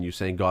 9/11, you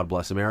sang "God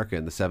Bless America"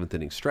 in the 7th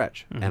inning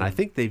stretch, and I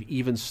think they've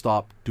even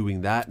stopped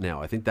doing that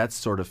now. I think that's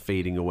sort of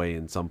fading away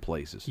in some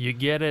places. You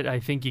get it. I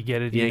think you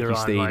get it Yankee either on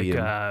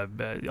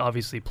Stadium.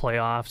 obviously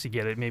playoffs. You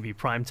get it maybe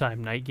primetime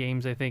night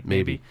games. I think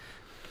maybe.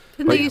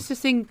 Didn't they used to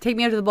sing "Take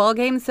Me Out to the Ball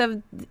Game"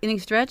 7th inning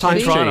stretch?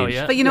 Times Toronto, change.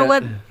 yeah. But you know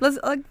what? Let's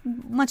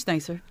much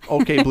nicer.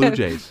 Okay, Blue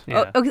Jays.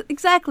 Yeah. Oh,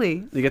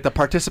 exactly. You get the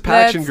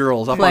participation Let's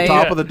girls up on play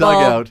top of the ball.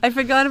 dugout. I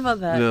forgot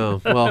about that.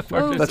 No, well,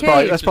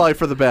 Okay. that's probably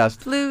for the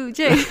best. Blue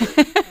Jays.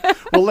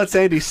 Well, let's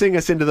Andy sing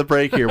us into the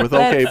break here with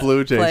 "Okay,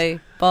 Blue Jays." Play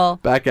ball.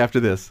 Back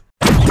after this.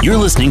 You're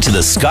listening to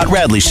The Scott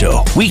Radley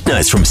Show,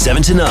 weeknights from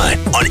 7 to 9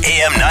 on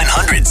AM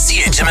 900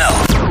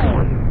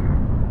 CHML.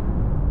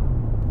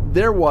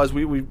 There was,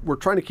 we were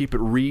trying to keep it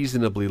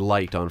reasonably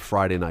light on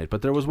Friday night,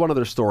 but there was one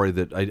other story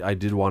that I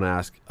did want to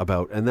ask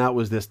about, and that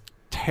was this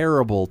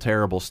terrible,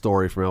 terrible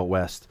story from out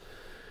west,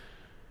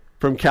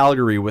 from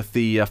Calgary, with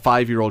the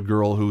 5-year-old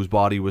girl whose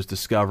body was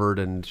discovered,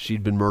 and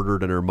she'd been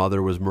murdered, and her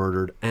mother was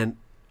murdered. And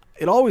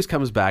it always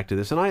comes back to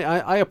this, and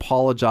I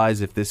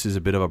apologize if this is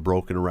a bit of a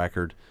broken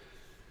record.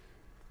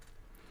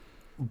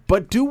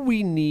 But do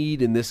we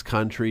need in this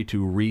country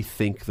to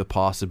rethink the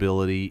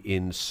possibility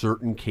in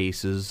certain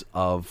cases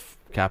of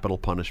capital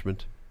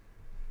punishment?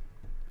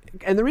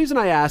 And the reason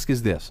I ask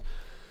is this.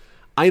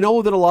 I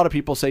know that a lot of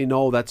people say,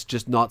 no, that's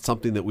just not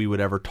something that we would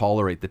ever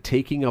tolerate. The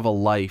taking of a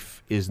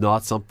life is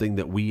not something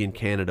that we in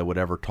Canada would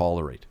ever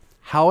tolerate.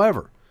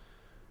 However,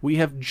 we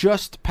have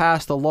just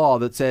passed a law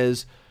that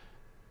says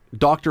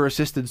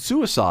doctor-assisted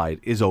suicide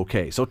is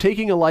okay. So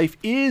taking a life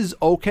is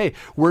okay.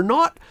 We're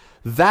not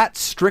that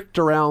strict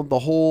around the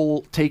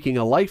whole taking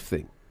a life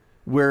thing.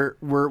 Where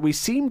we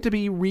seem to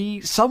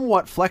be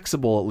somewhat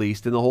flexible, at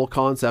least, in the whole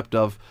concept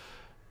of,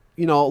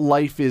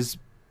 life is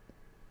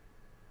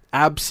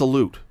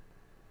absolute.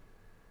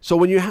 So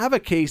when you have a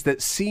case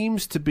that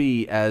seems to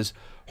be as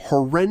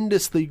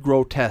horrendously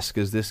grotesque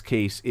as this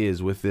case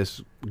is with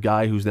this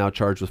guy who's now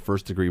charged with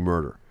first-degree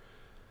murder,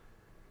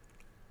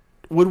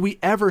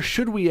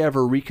 should we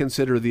ever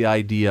reconsider the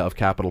idea of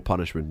capital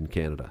punishment in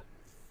Canada?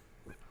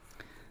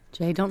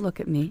 Jay, don't look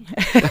at me.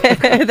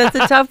 That's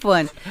a tough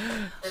one.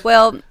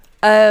 Well,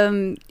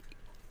 I'm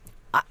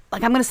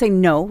going to say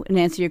no and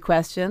answer your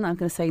question. I'm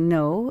going to say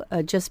no,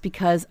 just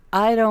because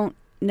I don't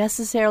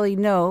necessarily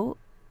know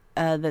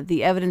that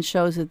the evidence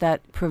shows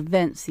that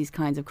prevents these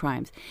kinds of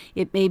crimes.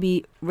 It may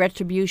be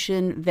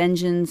retribution,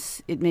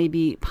 vengeance, it may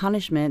be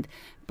punishment,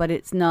 but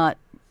it's not.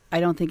 I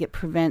don't think it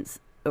prevents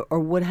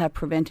or would have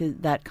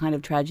prevented that kind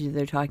of tragedy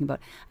they're talking about.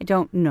 I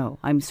don't know.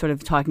 I'm sort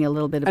of talking a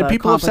little bit about. And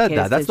people have said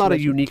that. That's not a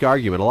situation. unique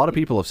argument. A lot of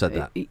people have said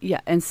that.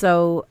 Yeah,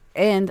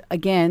 and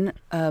again,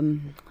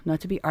 not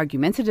to be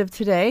argumentative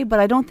today, but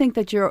I don't think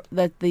that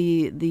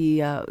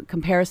the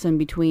comparison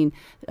between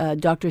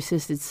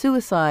doctor-assisted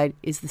suicide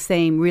is the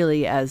same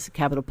really as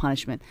capital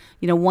punishment.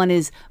 One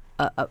is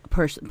a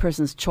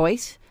person's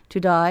choice to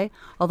die,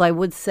 although I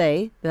would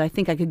say that I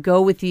think I could go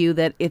with you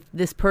that if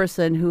this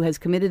person who has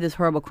committed this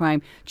horrible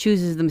crime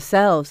chooses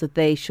themselves that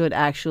they should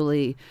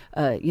actually,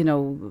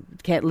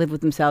 can't live with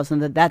themselves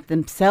and that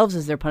themselves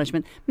is their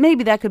punishment,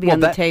 maybe that could be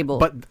on the table.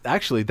 But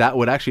actually, that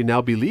would actually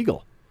now be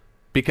legal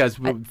because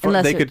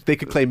they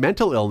could claim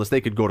mental illness. They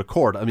could go to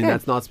court. I mean,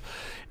 that's not...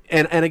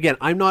 And again,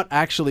 I'm not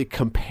actually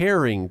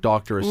comparing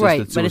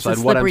doctor-assisted suicide.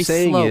 What I'm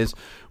saying is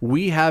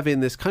we have in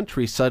this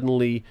country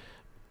suddenly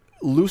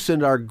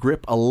loosened our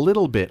grip a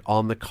little bit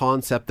on the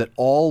concept that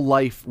all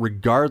life,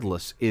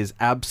 regardless, is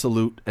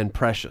absolute and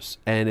precious.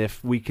 And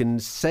if we can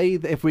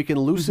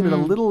loosen it a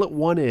little at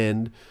one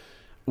end,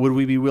 would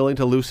we be willing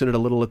to loosen it a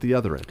little at the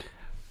other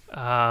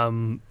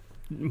end?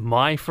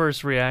 My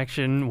first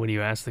reaction when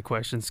you asked the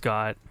question,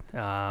 Scott,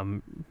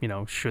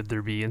 should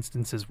there be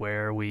instances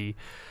where we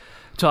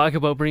talk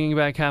about bringing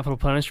back capital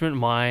punishment?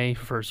 My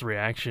first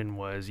reaction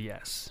was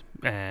yes.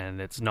 And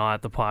it's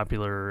not the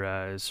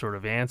popular sort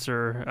of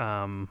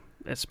answer,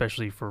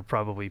 especially for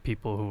probably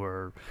people who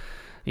are,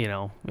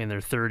 in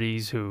their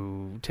 30s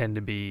who tend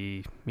to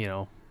be,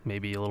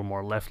 maybe a little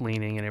more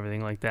left-leaning and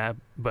everything like that.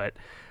 But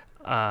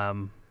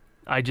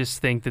I just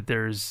think that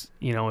there's,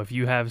 if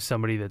you have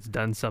somebody that's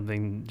done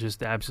something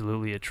just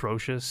absolutely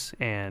atrocious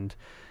and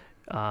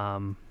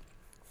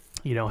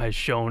has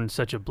shown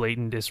such a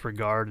blatant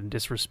disregard and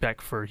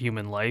disrespect for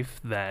human life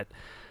that,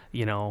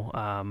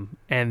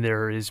 and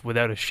there is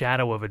without a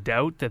shadow of a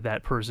doubt that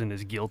that person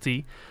is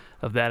guilty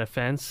of that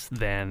offense,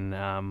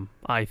 then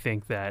I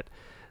think that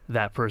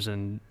that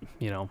person,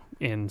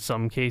 in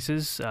some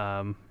cases,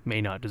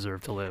 may not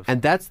deserve to live.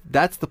 And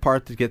that's the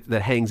part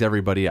that hangs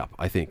everybody up,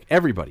 I think.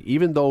 Everybody,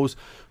 even those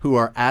who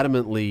are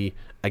adamantly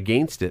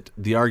against it,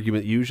 the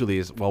argument usually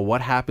is, well,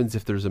 what happens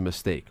if there's a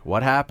mistake?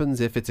 What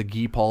happens if it's a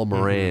Guy Paul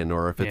Morin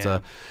or if it's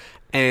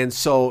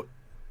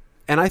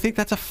and I think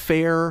that's a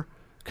fair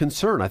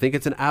concern. I think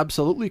it's an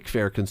absolutely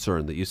fair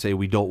concern that you say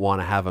we don't want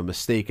to have a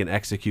mistake and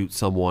execute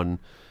someone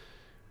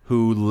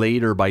who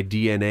later by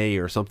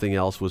DNA or something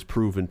else was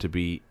proven to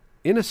be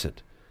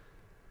innocent.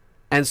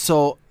 And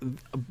so,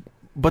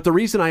 but the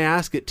reason I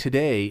ask it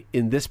today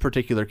in this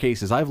particular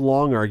case is I've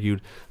long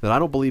argued that I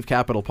don't believe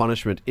capital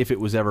punishment, if it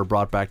was ever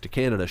brought back to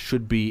Canada,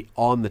 should be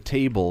on the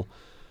table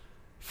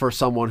for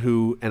someone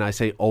who, and I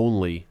say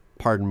only,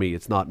 pardon me,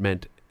 it's not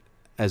meant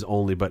as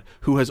only, but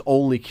who has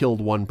only killed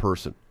one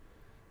person.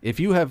 If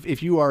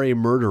you are a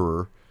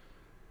murderer,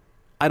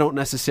 I don't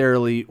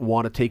necessarily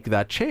want to take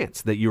that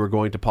chance that you are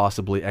going to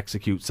possibly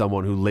execute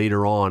someone who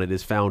later on it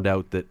is found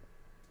out that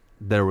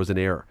there was an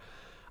error.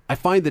 I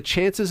find the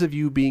chances of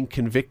you being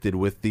convicted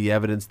with the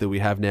evidence that we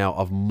have now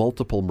of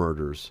multiple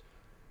murders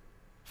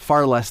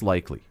far less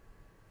likely.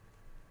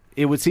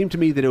 It would seem to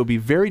me that it would be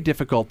very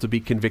difficult to be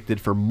convicted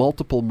for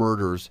multiple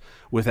murders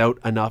without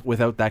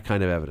that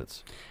kind of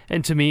evidence.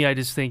 And to me, I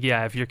just think,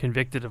 if you're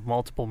convicted of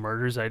multiple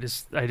murders, I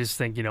just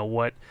think,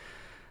 what,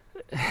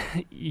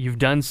 you've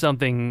done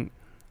something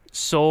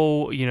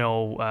so,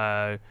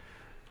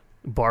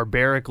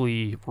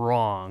 barbarically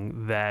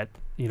wrong that,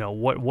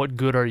 what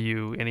good are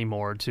you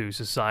anymore to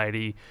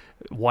society?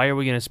 Why are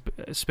we going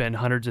to spend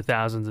hundreds of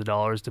thousands of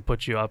dollars to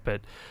put you up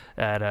at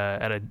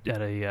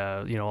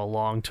a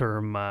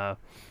long-term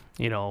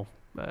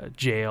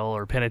jail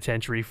or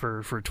penitentiary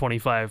for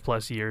 25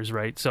 plus years,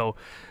 right? So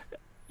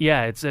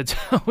it's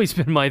always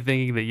been my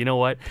thinking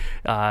that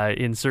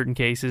in certain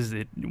cases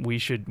we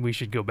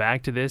should go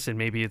back to this, and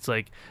maybe it's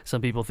like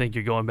some people think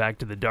you're going back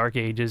to the Dark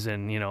Ages,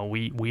 and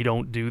we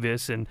don't do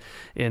this in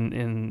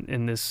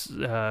this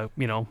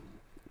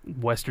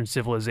Western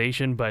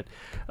civilization, but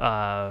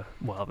I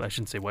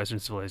shouldn't say Western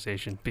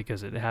civilization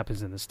because it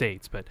happens in the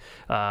States, but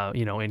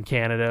in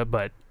Canada.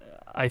 But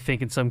I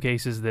think in some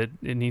cases that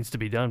it needs to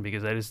be done,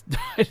 because I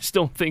just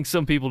don't think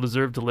some people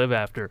deserve to live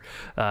after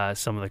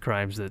some of the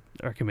crimes that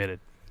are committed.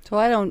 So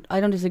I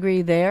don't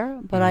disagree there,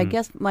 but I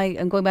guess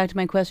I'm going back to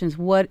my question is,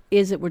 what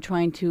is it we're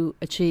trying to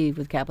achieve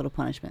with capital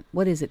punishment?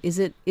 What is it? Is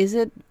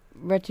it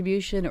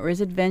retribution, or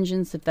is it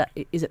vengeance?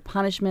 Is it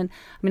punishment?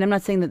 I mean, I'm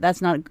not saying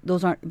that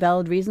those aren't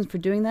valid reasons for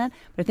doing that,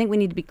 but I think we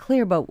need to be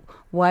clear about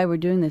why we're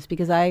doing this,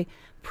 because I'm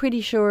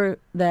pretty sure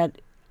that,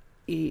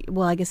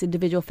 I guess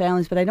individual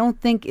families, but I don't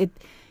think it.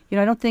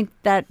 I don't think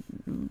that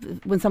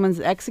when someone's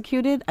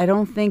executed, I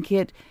don't think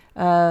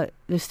there's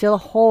still a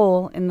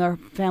hole in their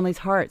families'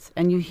 hearts.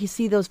 And you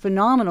see those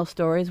phenomenal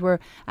stories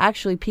where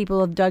actually people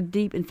have dug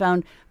deep and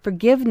found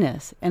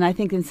forgiveness. And I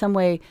think in some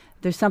way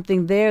there's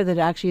something there that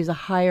actually is a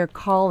higher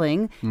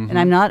calling. Mm-hmm. And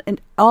I'm not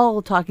at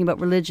all talking about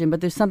religion, but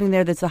there's something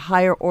there that's a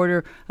higher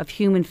order of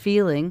human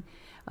feeling.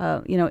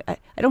 I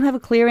don't have a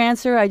clear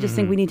answer. I just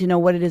think we need to know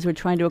what it is we're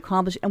trying to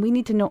accomplish, and we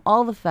need to know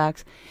all the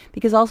facts.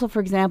 Because also, for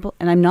example,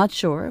 and I'm not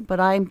sure, but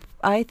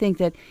I think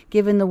that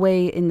given the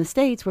way in the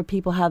States where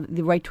people have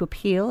the right to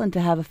appeal and to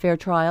have a fair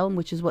trial,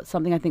 which is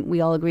something I think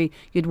we all agree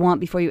you'd want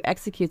before you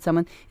execute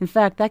someone, in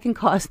fact, that can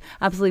cost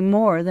absolutely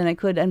more than it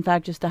could, in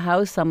fact, just to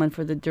house someone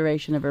for the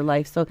duration of her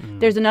life. So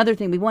there's another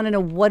thing. We want to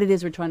know what it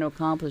is we're trying to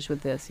accomplish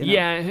with this.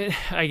 Yeah,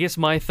 I guess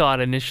my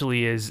thought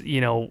initially is,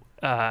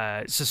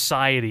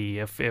 society,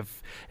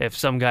 if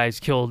some guy's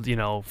killed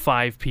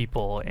 5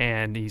 people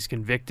and he's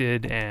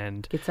convicted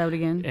and gets out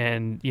again,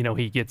 and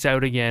he gets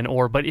out again,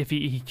 but if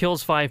he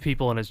kills 5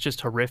 people and it's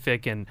just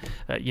horrific, and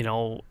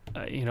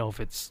if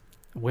it's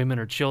women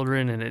or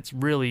children and it's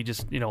really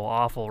just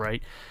awful,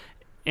 right?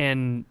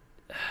 And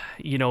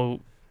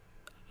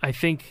I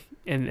think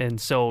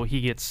and so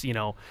he gets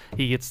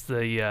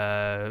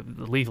the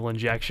lethal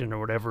injection or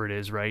whatever it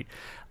is, right?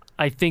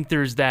 I think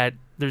there's that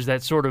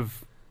sort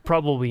of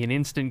probably an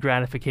instant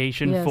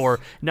gratification for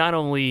not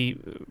only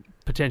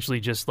potentially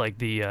just like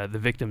the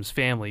victims'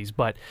 families,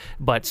 but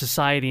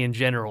society in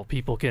general.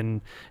 People can,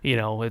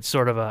 it's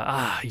sort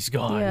of he's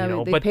gone.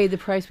 Yeah, they but paid the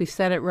price. We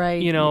said it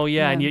right.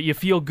 And you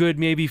feel good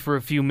maybe for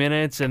a few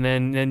minutes, and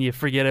then you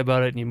forget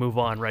about it and you move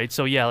on, right?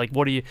 So like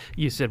what are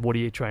you said, what are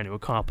you trying to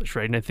accomplish,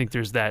 right? And I think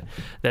there's that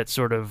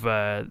sort of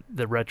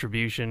the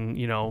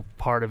retribution,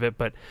 part of it,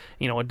 but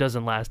it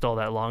doesn't last all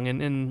that long.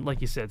 And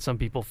like you said, some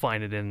people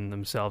find it in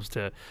themselves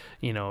to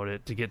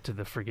get to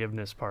the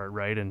forgiveness part,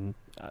 right? And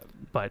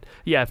but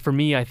yeah, for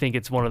me, I think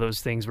it's one of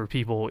those things where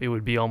it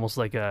would be almost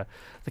like the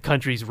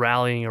country's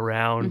rallying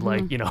around,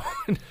 like,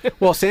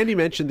 Well, Sandy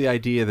mentioned the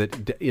idea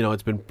that,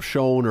 it's been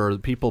shown, or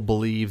people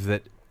believe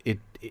that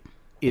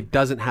it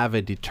doesn't have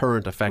a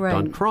deterrent effect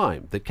on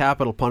crime. That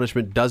capital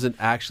punishment doesn't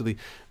actually,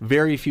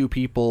 very few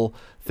people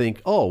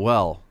think, oh,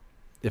 well,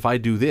 if I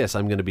do this,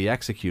 I'm going to be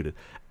executed.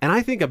 And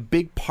I think a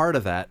big part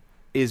of that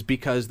is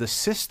because the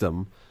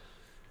system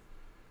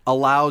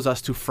allows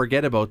us to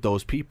forget about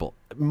those people.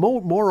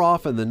 More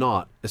often than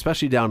not,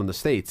 especially down in the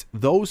States,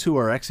 those who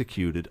are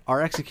executed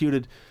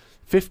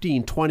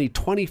 15, 20,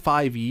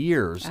 25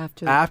 years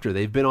after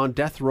they've been on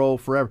death row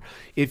forever.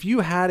 If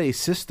you had a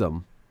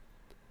system,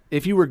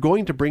 if you were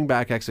going to bring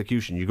back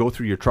execution, you go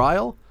through your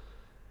trial,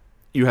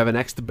 you have an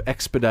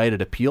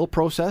expedited appeal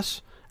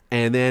process,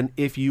 and then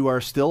if you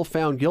are still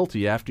found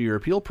guilty after your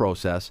appeal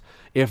process,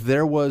 if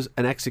there was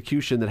an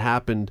execution that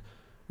happened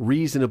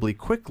reasonably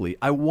quickly,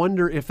 I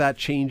wonder if that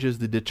changes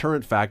the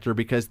deterrent factor,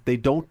 because they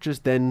don't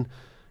just then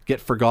get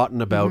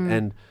forgotten about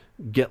and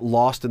get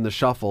lost in the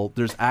shuffle.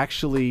 There's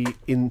actually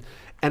and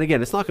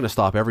again, it's not going to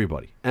stop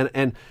everybody.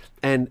 And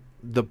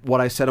what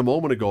I said a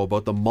moment ago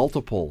about the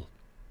multiple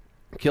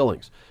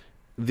killings,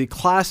 the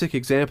classic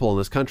example in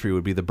this country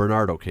would be the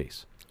Bernardo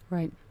case.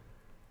 Right.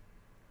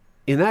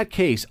 In that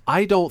case,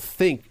 I don't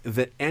think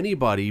that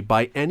anybody,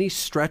 by any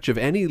stretch of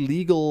any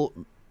legal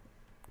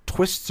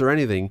twists or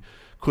anything,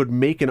 could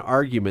make an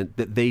argument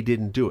that they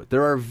didn't do it.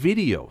 There are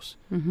videos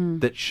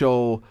that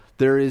show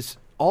there is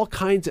all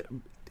kinds of,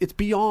 it's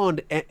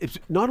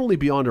not only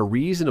beyond a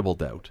reasonable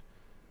doubt,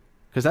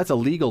 because that's a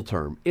legal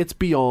term, it's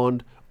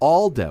beyond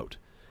all doubt.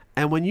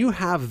 And when you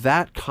have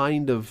that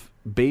kind of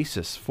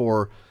basis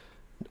for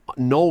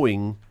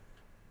knowing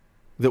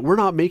that we're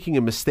not making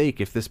a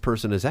mistake if this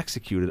person is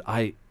executed,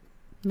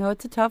 No,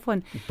 it's a tough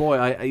one.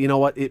 Boy, you know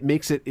what? It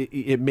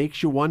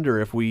makes you wonder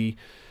if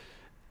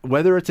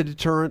whether it's a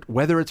deterrent,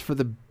 whether it's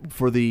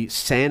for the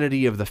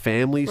sanity of the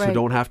families who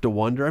don't have to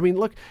wonder. I mean,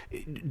 look,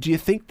 do you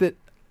think that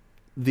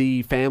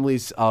the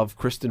families of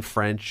Kristen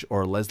French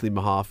or Leslie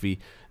Mahaffey,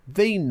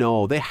 they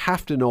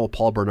have to know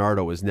Paul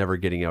Bernardo is never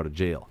getting out of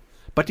jail?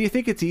 But do you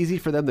think it's easy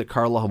for them that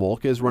Carla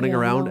Homolka is running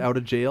around out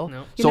of jail?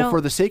 No. So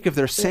for the sake of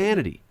their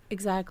sanity.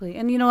 Exactly.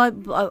 And you know what?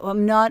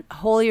 I'm not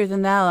holier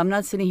than thou. I'm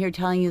not sitting here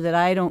telling you that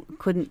I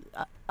couldn't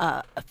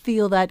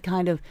feel that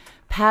kind of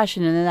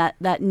passion and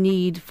that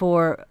need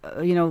for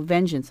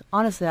vengeance.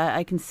 Honestly,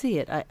 I can see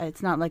it.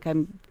 It's not like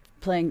I'm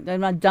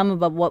not dumb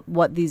about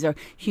what these are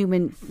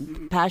human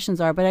passions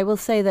are. But I will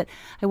say that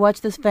I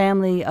watched this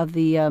family of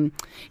the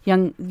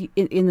young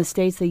in the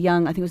States, I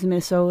think it was in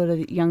Minnesota,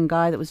 the young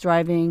guy that was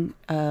driving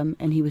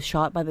and he was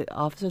shot by the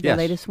officer, the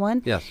latest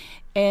one. Yes.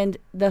 And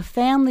the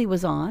family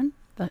was on.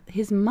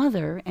 His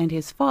mother and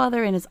his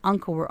father and his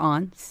uncle were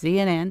on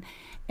CNN,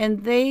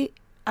 and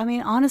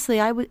honestly,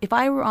 if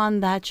I were on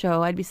that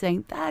show, I'd be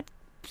saying that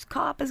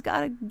cop has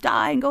got to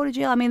die and go to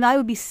jail. I mean, I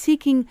would be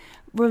seeking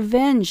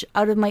revenge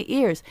out of my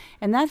ears.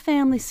 And that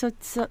family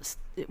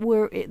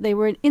were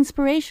an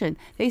inspiration.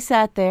 They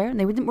sat there, and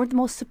they weren't the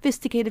most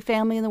sophisticated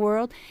family in the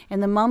world.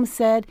 And the mom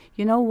said,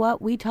 "You know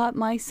what? We taught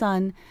my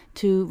son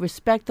to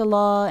respect the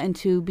law and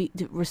to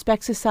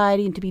respect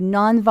society and to be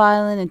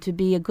nonviolent and to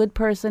be a good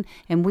person.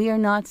 And we are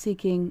not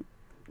seeking,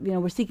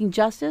 we're seeking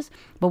justice,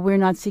 but we're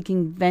not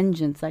seeking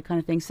vengeance." That kind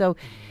of thing. So.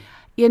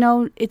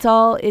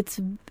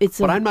 It's.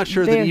 But I'm not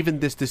sure that even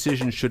this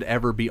decision should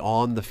ever be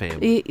on the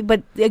family.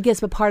 But I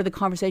guess, part of the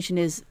conversation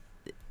is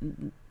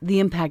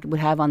the impact it would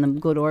have on them,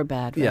 good or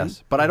bad. Right?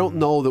 Yes, but I don't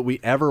know that we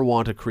ever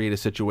want to create a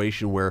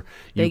situation where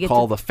you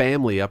call the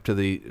family up to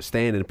the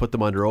stand and put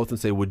them under oath and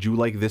say, "Would you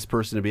like this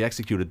person to be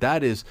executed?"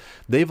 That is,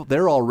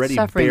 they're already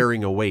suffering.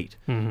 Bearing a weight.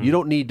 Mm-hmm. You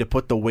don't need to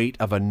put the weight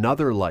of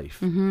another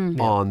life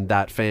on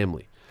that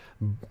family.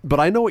 But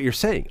I know what you're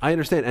saying. I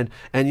understand.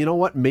 And you know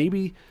what?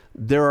 Maybe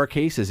there are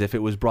cases, if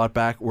it was brought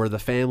back, where the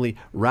family,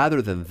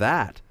 rather than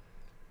that,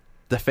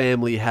 the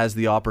family has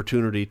the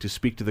opportunity to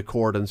speak to the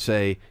court and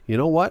say, "You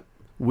know what?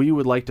 We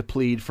would like to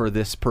plead for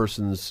this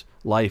person's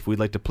life. We'd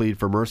like to plead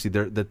for mercy,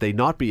 that they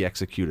not be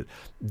executed."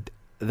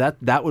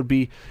 That would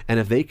be, and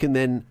if they can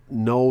then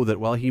know that,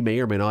 well, he may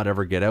or may not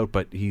ever get out,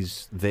 but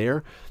he's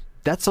there,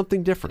 that's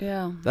something different.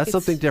 Yeah, that's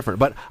something different.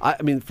 But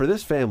I mean, for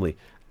this family,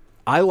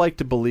 I like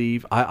to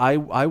believe, I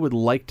would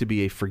like to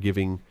be a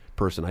forgiving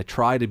person. I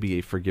try to be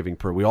a forgiving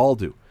person. We all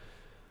do.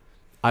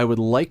 I would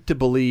like to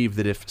believe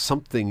that if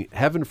something,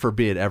 heaven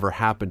forbid, ever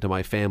happened to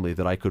my family,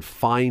 that I could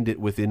find it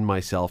within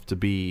myself to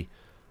be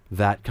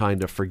that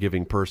kind of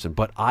forgiving person.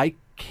 But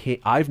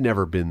I've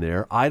never been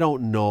there. I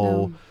don't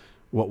know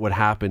what would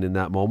happen in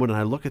that moment. And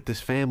I look at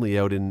this family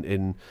out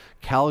in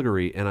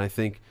Calgary, and I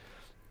think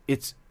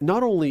it's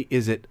not only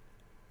is it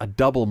a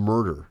double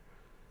murder,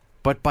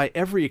 but by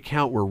every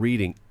account we're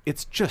reading,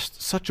 it's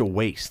just such a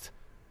waste.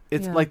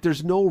 It's like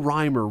there's no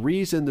rhyme or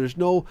reason. There's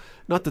not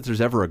that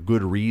there's ever a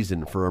good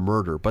reason for a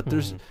murder, but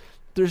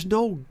there's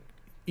no,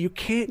 you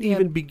can't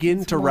even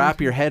begin to wrap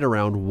your head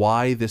around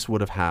why this would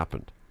have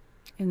happened.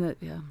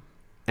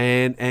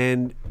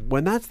 And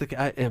when that's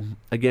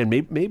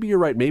again, maybe you're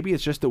right. Maybe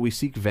it's just that we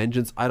seek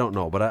vengeance. I don't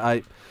know,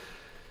 but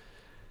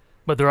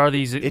But there are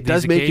these. It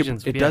does make you.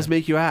 It does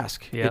make you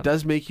ask. Yeah. It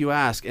does make you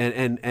ask,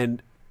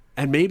 and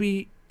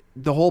maybe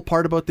the whole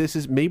part about this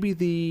is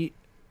maybe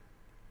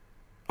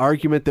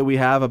argument that we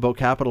have about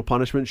capital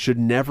punishment should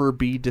never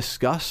be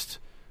discussed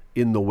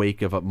in the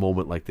wake of a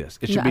moment like this.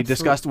 It should be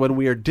discussed when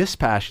we are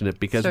dispassionate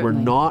because we're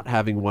not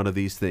having one of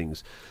these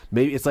things.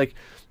 Maybe it's like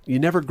you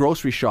never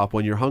grocery shop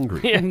when you're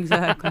hungry. Yeah,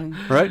 exactly.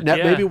 Right?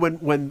 Maybe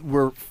when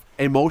we're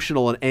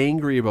emotional and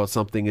angry about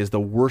something is the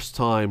worst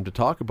time to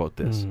talk about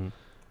this. Mm-hmm.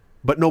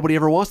 But nobody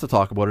ever wants to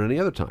talk about it any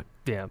other time.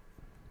 Yeah.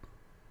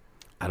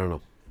 I don't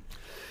know.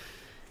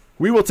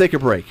 We will take a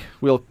break.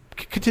 We'll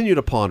continue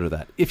to ponder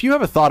that. If you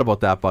have a thought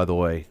about that, by the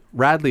way,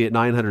 Radley at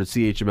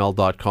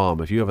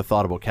 900chml.com, if you have a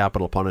thought about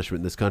capital punishment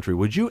in this country,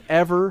 would you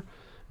ever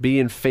be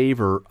in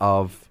favor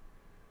of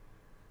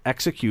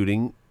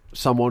executing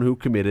someone who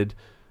committed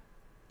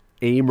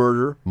a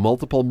murder,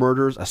 multiple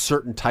murders, a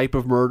certain type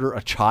of murder,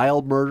 a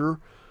child murder?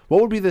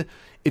 What would be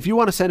if you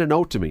want to send a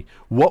note to me,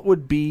 what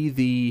would be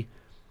the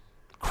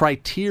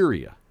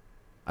criteria?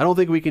 I don't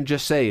think we can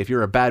just say, if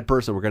you're a bad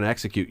person, we're going to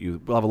execute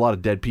you. We'll have a lot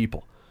of dead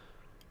people.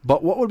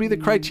 But what would be the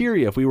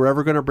criteria if we were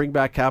ever going to bring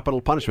back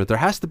capital punishment? There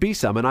has to be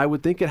some, and I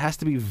would think it has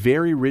to be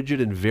very rigid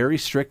and very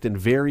strict and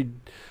very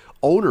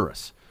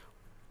onerous.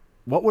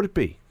 What would it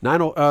be?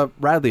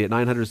 Radley at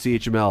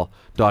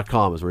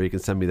 900chml.com is where you can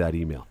send me that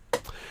email.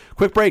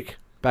 Quick break.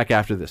 Back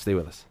after this. Stay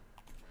with us.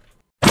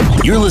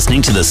 You're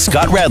listening to The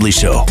Scott Radley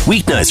Show,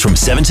 weeknights from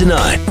 7 to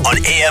 9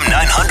 on AM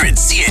 900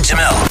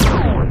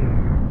 CHML.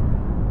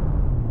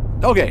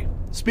 Okay,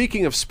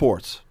 speaking of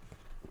sports,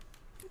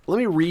 let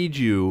me read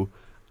you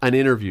an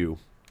interview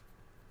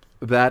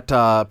that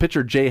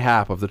pitcher Jay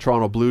Happ of the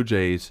Toronto Blue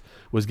Jays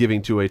was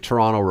giving to a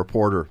Toronto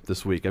reporter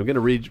this week. I'm going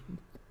to read,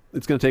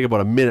 it's going to take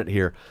about a minute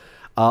here,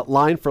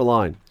 line for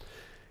line.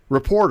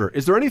 Reporter,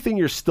 is there anything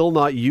you're still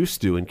not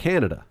used to in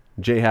Canada?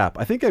 Jay Happ,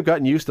 I think I've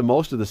gotten used to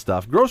most of the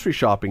stuff. Grocery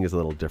shopping is a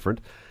little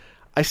different.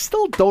 I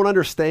still don't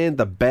understand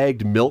the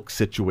bagged milk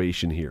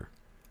situation here.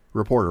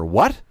 Reporter,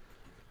 what?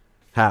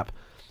 Happ,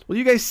 well,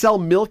 you guys sell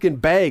milk in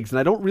bags, and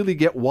I don't really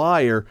get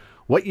why or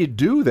what you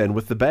do then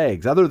with the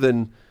bags. Other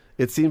than that,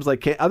 it seems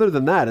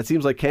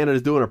like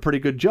Canada's doing a pretty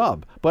good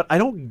job. But I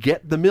don't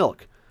get the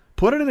milk.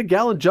 Put it in a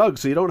gallon jug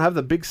so you don't have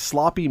the big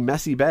sloppy,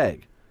 messy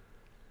bag.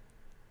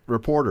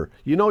 Reporter,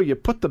 you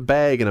put the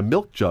bag in a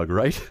milk jug,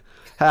 right?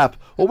 Happ,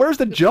 well, where's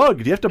the jug?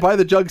 Do you have to buy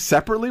the jug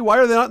separately? Why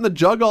are they not in the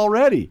jug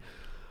already?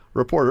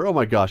 Reporter, oh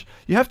my gosh.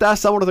 You have to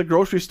ask someone at the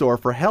grocery store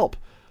for help.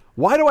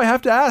 Why do I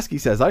have to ask? He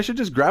says, I should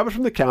just grab it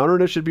from the counter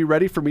and it should be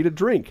ready for me to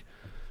drink.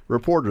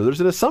 Reporter, there's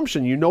an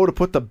assumption you know to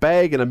put the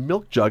bag in a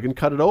milk jug and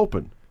cut it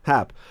open.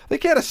 Happ, they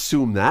can't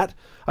assume that.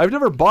 I've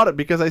never bought it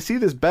because I see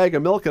this bag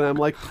of milk and I'm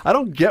like, I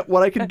don't get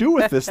what I can do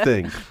with this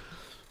thing.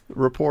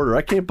 Reporter,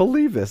 I can't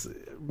believe this.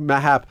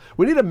 Happ,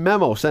 we need a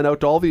memo sent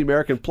out to all the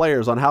American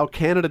players on how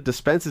Canada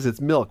dispenses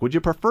its milk. Would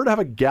you prefer to have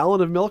a gallon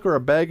of milk or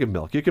a bag of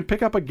milk? You can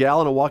pick up a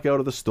gallon and walk out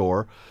of the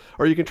store,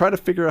 or you can try to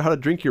figure out how to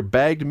drink your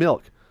bagged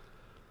milk.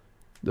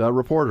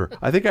 Reporter,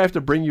 I think I have to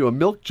bring you a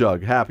milk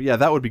jug. Happ, yeah,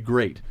 that would be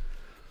great.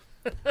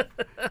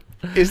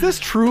 Is this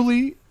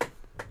truly...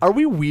 Are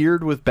we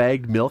weird with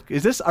bagged milk?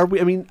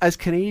 As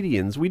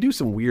Canadians, we do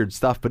some weird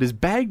stuff, but is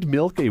bagged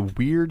milk a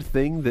weird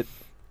thing that...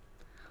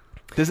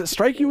 Does it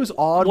strike you as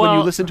odd when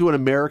you listen to an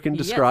American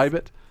describe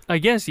it? I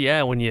guess,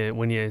 yeah, when you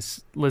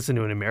listen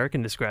to an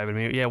American describe it. I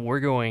mean, yeah, we're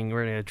going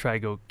to try to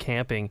go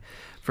camping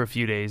for a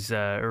few days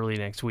early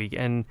next week.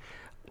 And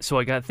so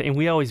I got, and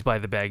we always buy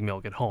the bagged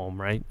milk at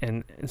home, right?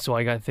 And so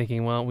I got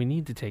thinking, well, we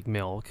need to take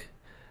milk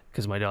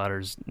because my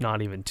daughter's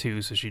not even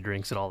 2, so she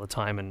drinks it all the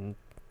time. And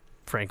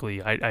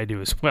frankly, I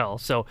do as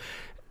well.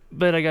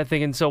 But I got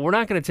thinking, so we're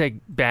not going to take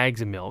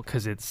bags of milk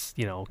because it's,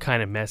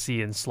 kind of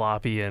messy and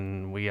sloppy,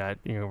 and we got,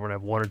 we're going to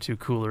have 1 or 2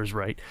 coolers,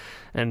 right?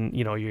 And,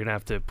 you're going to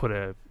have to put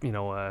a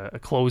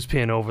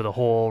clothespin over the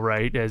hole,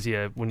 right,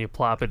 when you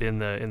plop it in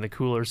the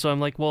cooler. So I'm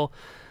like, well,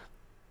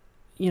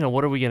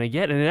 what are we going to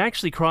get? And it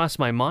actually crossed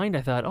my mind.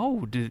 I thought,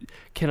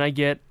 can I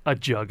get a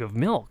jug of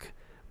milk?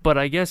 But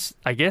I guess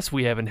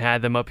we haven't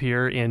had them up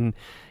here in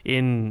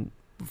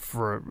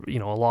for a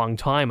long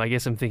time. I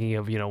guess I'm thinking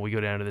of we go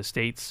down to the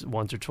States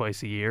once or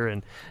twice a year,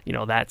 and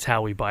that's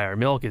how we buy our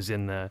milk is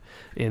in the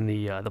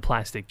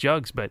plastic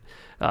jugs.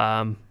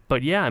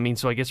 But yeah, I mean,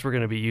 so I guess we're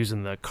going to be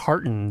using the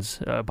cartons,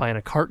 buying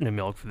a carton of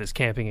milk for this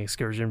camping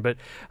excursion. But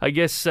I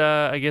guess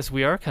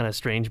we are kind of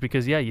strange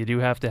because you do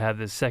have to have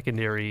this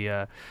secondary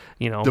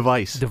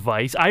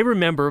device. I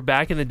remember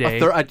back in the day,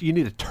 you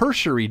need a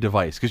tertiary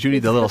device because you need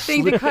the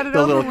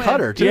little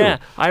cutter too. Yeah,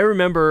 I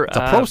remember it's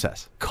a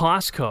process.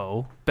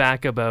 Costco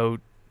back about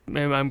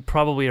I'm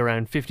probably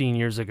around 15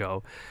 years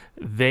ago.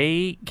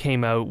 They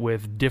came out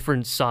with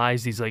different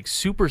size, these like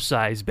super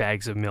size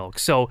bags of milk.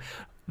 So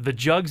the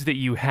jugs that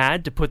you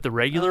had to put the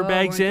regular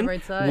bags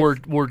in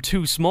were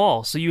too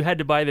small. So you had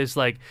to buy this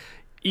like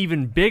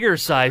even bigger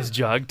size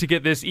jug to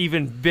get this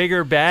even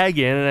bigger bag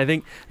in.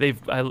 And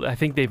I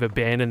think they've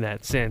abandoned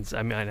that since.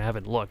 I mean, I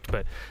haven't looked,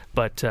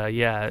 but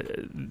yeah,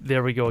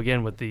 there we go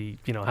again with the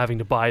having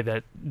to buy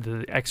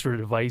the extra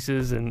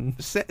devices. And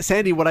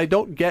Sandy, what I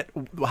don't get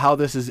how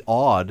this is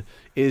odd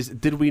is,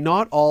 did we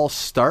not all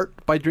start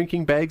by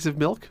drinking bags of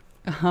milk?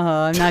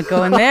 I'm not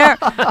going there.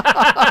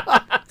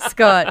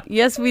 Scott,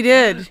 yes, we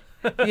did.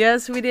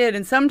 Yes, we did.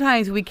 And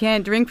sometimes we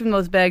can't drink from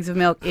those bags of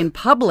milk in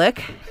public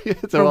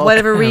for all-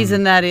 whatever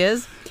reason that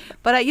is.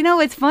 But,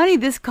 it's funny,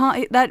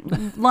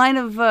 that line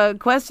of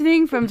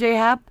questioning from J.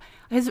 Happ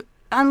has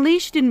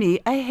unleashed in me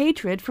a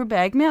hatred for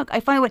bagged milk. I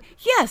finally went,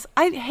 yes,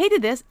 I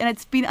hated this, and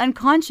it's been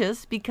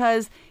unconscious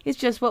because it's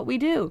just what we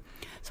do.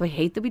 So I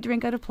hate that we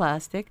drink out of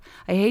plastic.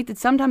 I hate that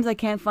sometimes I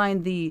can't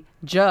find the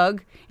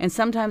jug, and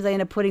sometimes I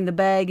end up putting the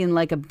bag in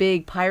like a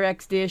big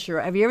Pyrex dish. Or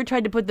have you ever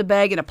tried to put the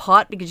bag in a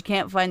pot because you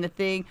can't find the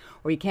thing,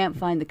 or you can't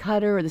find the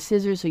cutter or the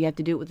scissors, so you have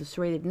to do it with a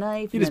serrated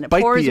knife, You and just then it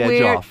bite pours the edge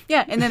weird. off.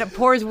 Yeah, and then it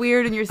pours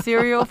weird in your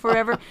cereal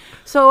forever.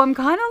 So I'm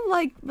kind of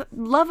like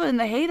loving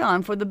the hate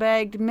on for the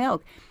bagged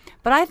milk.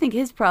 But I think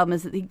his problem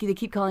is that they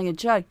keep calling it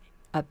jug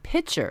a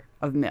pitcher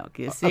of milk,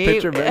 you see? A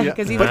pitcher of milk, yeah.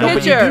 Because he's But a no,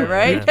 but you pitcher, do-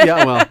 right?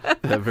 Yeah,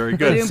 well, very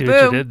good. See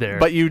what you did there.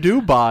 But you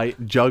do buy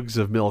jugs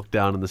of milk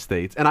down in the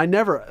States, and I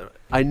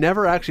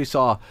never actually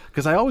saw,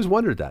 because I always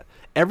wondered that.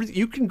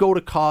 You can go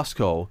to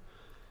Costco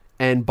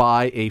and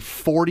buy a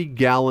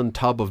 40-gallon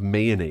tub of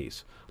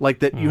mayonnaise. Like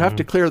that, you have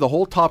to clear the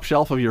whole top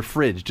shelf of your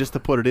fridge just to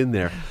put it in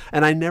there.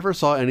 And I never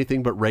saw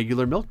anything but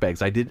regular milk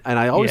bags. And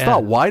I always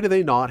thought, why do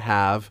they not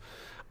have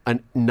a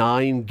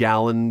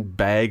 9-gallon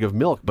bag of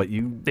milk? But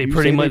They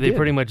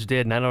pretty much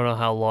did, and I don't know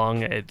how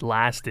long it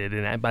lasted.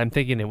 And I'm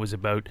thinking it was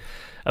about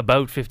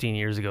 15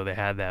 years ago they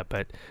had that.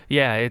 But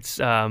yeah,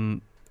 it's.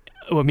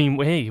 I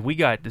mean, hey, we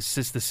got the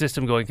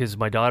system going because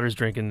my daughter's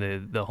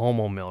drinking the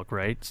homo milk,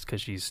 right? Because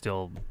she's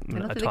still I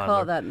don't a think they toddler.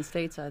 call it that in the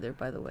States either,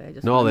 by the way. I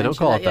just No, wanna they don't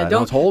mention call it that. Yeah, No,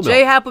 don't, it's whole milk.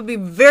 J. Happ would be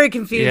very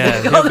confused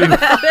if they called it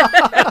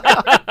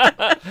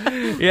that.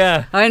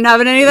 Yeah. I didn't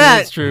have any of that.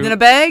 That's true. In a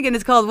bag, and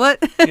it's called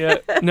what? Yeah.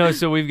 No,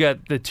 so we've got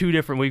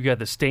we've got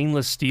the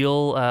stainless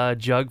steel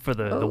jug for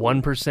the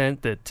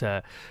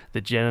 1%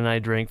 that Jen and I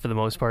drink for the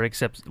most part,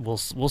 except we'll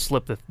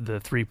slip the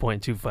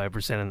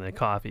 3.25% in the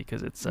coffee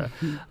because it's a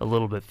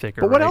little bit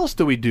thicker. But what right? else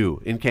do we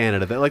do in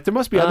Canada? Like, there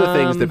must be other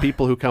things that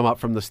people who come up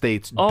from the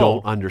States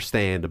don't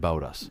understand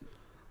about us.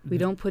 We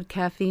don't put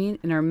caffeine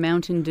in our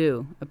Mountain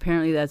Dew.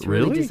 Apparently, that's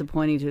really Really?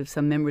 disappointing to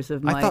some members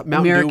of I my thought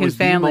Mountain American Dew was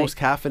family. the most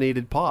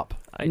caffeinated pop.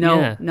 No,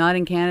 Yeah. not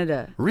in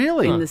Canada.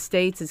 Really? In the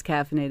States, it's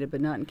caffeinated,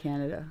 but not in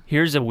Canada.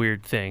 Here's a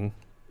weird thing.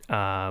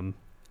 Taco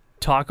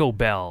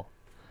Bell.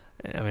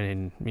 I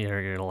mean,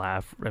 you're going to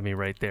laugh at me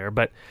right there.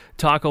 But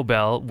Taco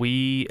Bell,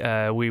 we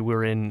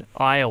were in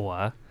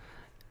Iowa,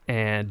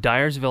 and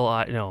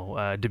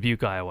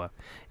Dubuque, Iowa,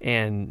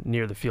 and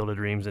near the Field of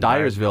Dreams. In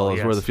Dyersville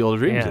is where the Field of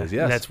Dreams Yeah, is,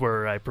 yes. That's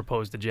where I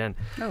proposed to Jen.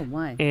 Oh,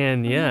 my.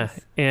 And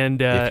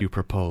and if you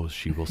propose,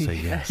 she will say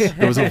yes.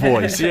 There was a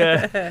voice.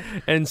 yeah,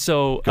 and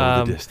so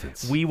Go the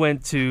distance. we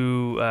went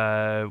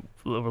to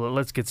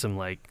let's get some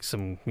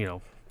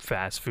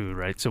fast food,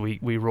 right? So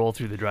we roll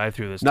through the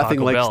drive-through. This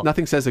Taco Bell.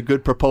 Nothing says a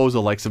good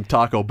proposal like some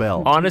Taco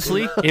Bell.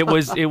 Honestly, it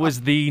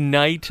was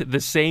the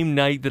same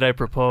night that I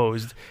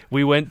proposed.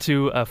 We went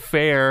to a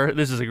fair.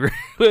 This is a great.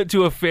 We went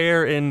to a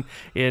fair in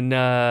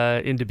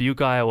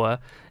Dubuque, Iowa,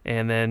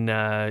 and then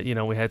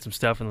we had some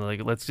stuff, and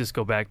like, let's just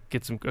go back,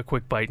 get a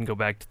quick bite, and go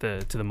back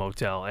to the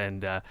motel.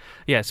 And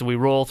so we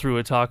roll through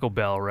a Taco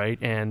Bell, right?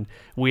 And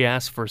we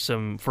asked for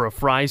a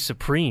fries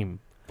supreme.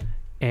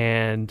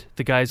 And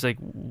the guy's like,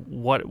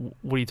 what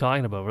are you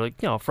talking about? We're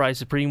like, fries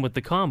supreme with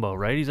the combo,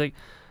 right? He's like,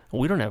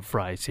 we don't have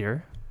fries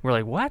here. We're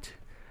like, what?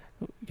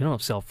 You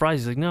don't sell fries?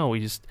 He's like, no,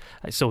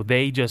 so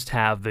they just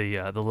have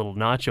the little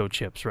nacho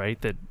chips, right?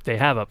 That they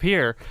have up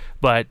here,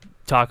 but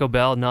Taco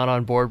Bell not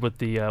on board with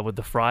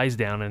the fries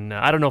down. And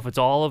I don't know if it's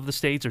all of the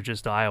states or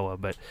just Iowa,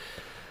 but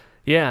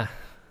yeah.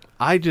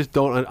 I just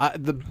don't.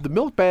 The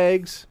milk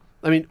bags.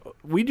 I mean,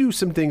 we do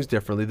some things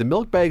differently. The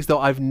milk bags, though,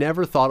 I've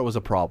never thought it was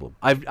a problem.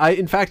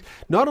 In fact,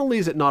 not only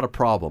is it not a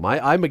problem,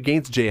 I'm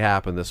against J.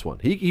 Happ in this one.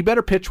 He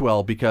better pitch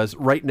well, because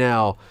right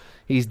now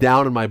he's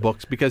down in my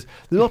books, because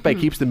the milk bag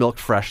keeps the milk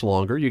fresh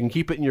longer. You can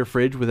keep it in your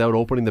fridge without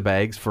opening the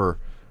bags for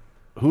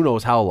who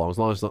knows how long, as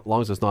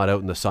long as it's not out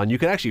in the sun. You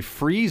can actually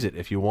freeze it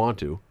if you want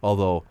to,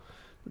 although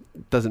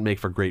it doesn't make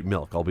for great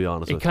milk, I'll be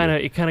honest with you.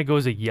 It kind of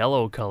goes a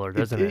yellow color,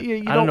 doesn't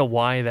it? I don't know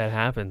why that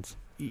happens.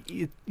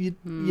 You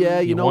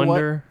know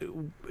wonder?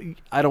 what?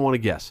 I don't want to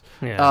guess.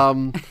 Yeah.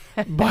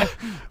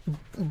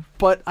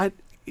 But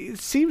it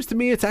seems to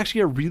me it's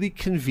actually a really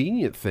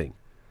convenient thing.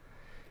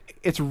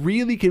 It's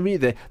really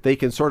convenient that they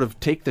can sort of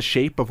take the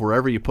shape of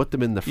wherever you put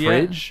them in the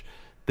fridge.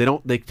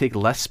 They take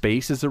less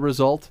space as a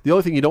result. The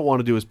only thing you don't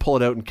want to do is pull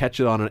it out and catch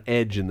it on an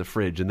edge in the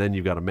fridge, and then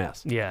you've got a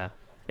mess. Yeah.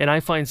 And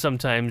I find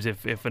sometimes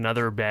if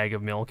another bag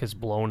of milk has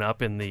blown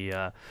up in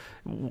the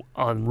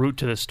en route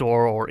to the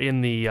store, or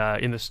in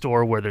the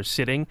store where they're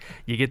sitting,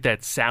 you get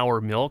that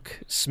sour milk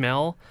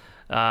smell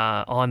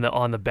on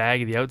the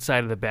bag, the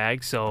outside of the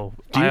bag. So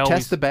do you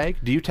test the bag?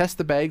 Do you test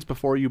the bags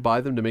before you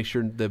buy them to make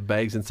sure the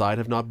bags inside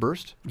have not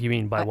burst? You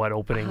mean by what,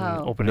 opening?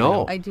 No,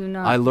 milk? I do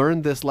not. I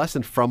learned this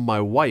lesson from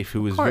my wife,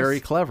 who is very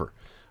clever.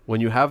 When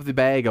you have the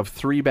bag of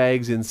 3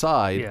 bags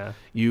inside,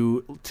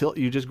 you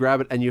just grab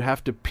it, and you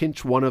have to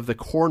pinch one of the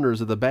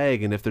corners of the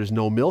bag, and if there's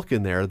no milk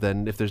in there,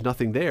 then if there's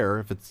nothing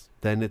there,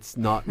 then it's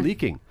not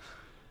leaking.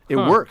 It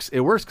works.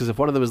 It works, because if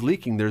one of them is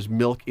leaking, there's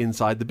milk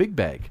inside the big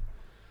bag.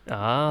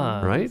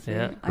 Right?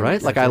 Yeah.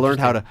 Right? Like I learned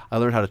how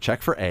to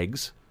check for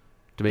eggs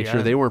to make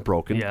sure they weren't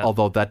broken. Yeah.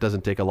 Although that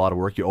doesn't take a lot of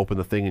work. You open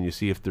the thing and you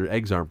see if their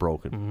eggs aren't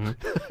broken.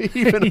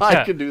 Even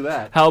I can do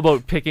that. How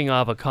about picking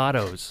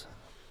avocados?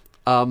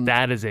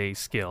 That is a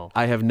skill.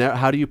 I have never.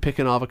 How do you pick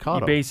an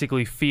avocado? You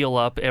basically feel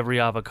up every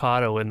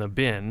avocado in the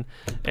bin,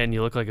 and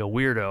you look like a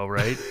weirdo,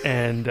 right?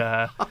 And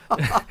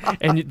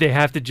and they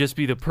have to just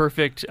be the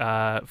perfect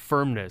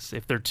firmness.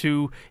 If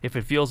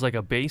it feels like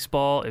a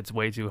baseball, it's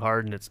way too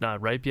hard and it's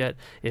not ripe yet.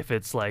 If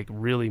it's like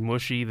really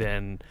mushy,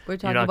 then We're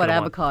talking about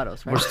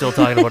avocados, right? We're still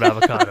talking about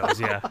avocados,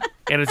 yeah.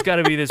 And it's got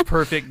to be this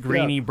perfect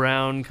greeny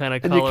brown kind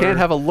of color. And you can't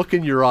have a look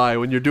in your eye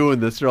when you're doing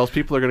this, or else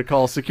people are going to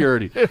call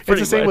security. It's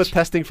the same with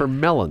testing for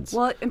melons.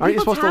 Well, and aren't you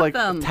people supposed to tap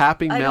them.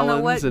 tapping I melons? don't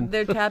know what and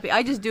they're tapping.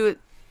 I just do it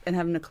and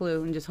having a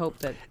clue and just hope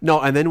that.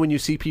 No, and then when you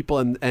see people,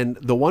 and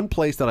the one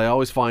place that I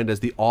always find as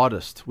the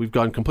oddest, we've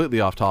gone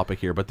completely off topic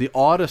here, but the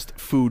oddest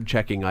food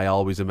checking I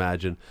always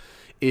imagine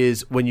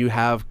is when you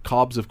have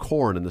cobs of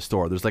corn in the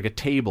store. There's like a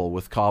table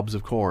with cobs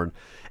of corn,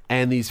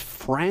 and these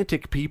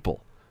frantic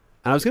people,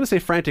 and I was going to say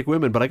frantic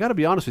women, but I got to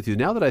be honest with you,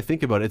 now that I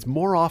think about it, it's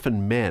more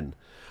often men,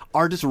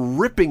 are just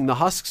ripping the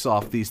husks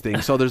off these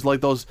things. So there's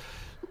like those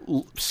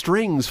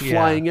strings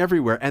flying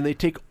everywhere, and they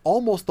take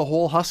almost the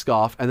whole husk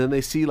off, and then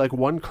they see like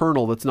one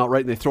kernel that's not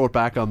right, and they throw it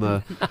back on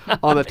the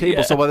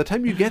table. So by the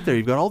time you get there,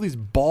 you've got all these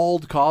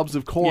bald cobs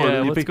of corn. Yeah,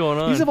 and what's going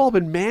on? These have all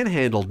been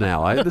manhandled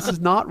now. This is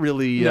not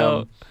really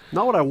not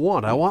what I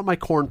want. I want my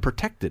corn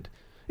protected.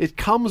 It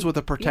comes with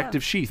a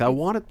protective sheath. I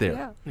want it there.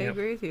 Yeah, I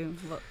agree with you.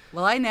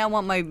 Well, I now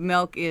want my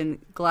milk in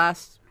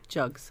glass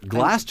jugs.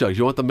 Glass jugs.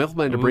 You want the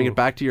milkman to bring it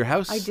back to your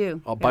house? I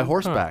do. By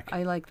horseback.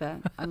 I like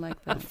that.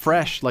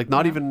 Fresh, like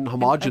not even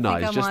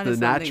homogenized, just the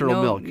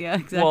natural milk. Yeah,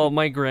 exactly. Well,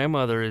 my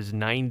grandmother is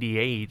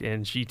 98,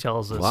 and she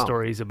tells us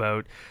stories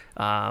about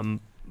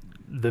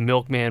the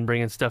milkman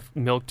bringing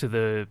milk to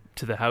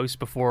the house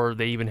before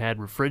they even had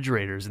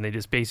refrigerators, and they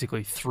just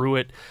basically threw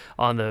it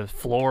on the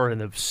floor in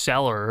the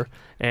cellar,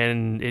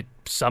 and it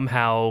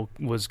somehow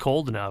was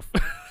cold enough.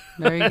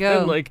 There you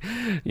go. Like,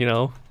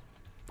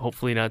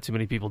 hopefully not too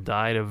many people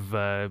died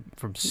of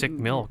from sick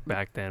milk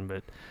back then.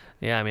 But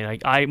yeah, I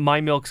mean,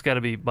 my milk's got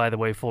to be, by the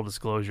way, full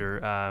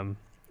disclosure.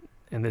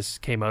 And this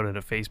came out in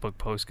a Facebook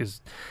post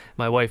because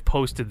my wife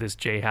posted this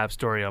J-Hap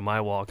story on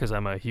my wall because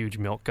I'm a huge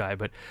milk guy.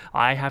 But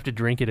I have to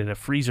drink it in a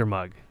freezer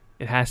mug.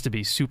 It has to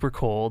be super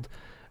cold.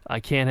 I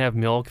can't have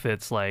milk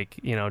that's like,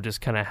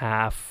 just kind of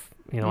half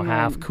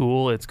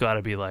cool. It's got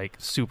to be like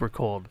super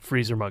cold,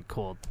 freezer mug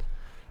cold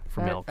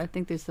for milk. I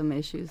think there's some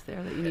issues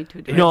there that you need to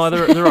address. No,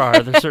 there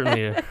are. There's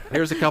certainly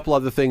Here's a couple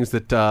other things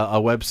that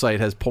a website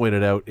has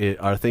pointed out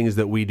are things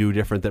that we do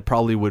different that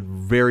probably would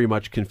very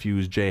much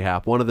confuse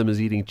J-Hap. One of them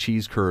is eating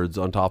cheese curds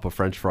on top of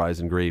French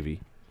fries and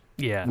gravy.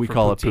 Yeah, we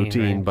call it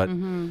poutine,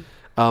 right?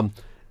 but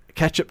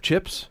ketchup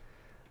chips.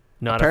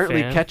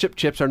 Apparently, ketchup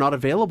chips are not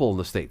available in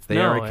the States. They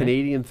are a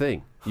Canadian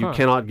thing. You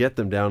cannot get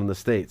them down in the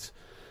States.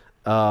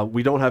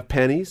 We don't have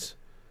pennies.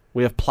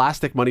 We have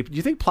plastic money. Do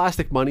you think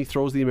plastic money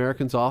throws the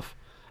Americans off?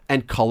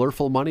 And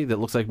colorful money that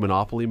looks like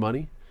Monopoly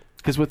money?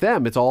 Because with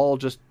them, it's all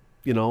just,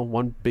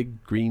 one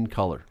big green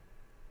color.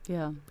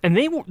 Yeah. And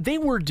they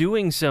were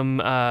doing some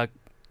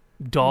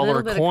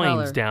dollar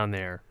coins down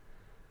there.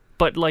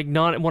 But like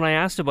not when I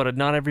asked about it,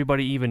 not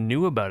everybody even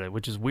knew about it,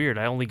 which is weird.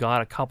 I only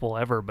got a couple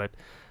ever, but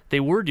they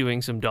were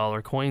doing some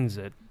dollar coins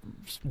at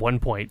one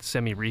point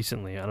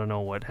semi-recently. I don't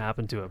know what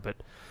happened to it, but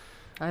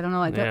I don't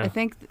know. I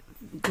think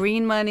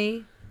green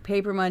money,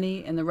 paper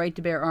money, and the right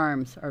to bear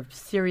arms are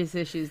serious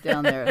issues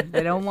down there.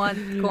 They don't want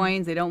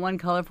coins. They don't want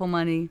colorful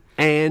money.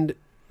 And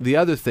the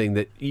other thing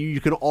that you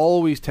can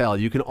always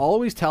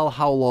tell,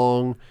 how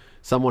long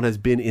someone has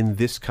been in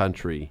this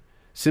country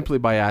simply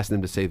by asking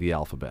them to say the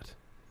alphabet.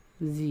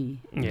 Z.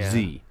 Yeah.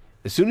 Z.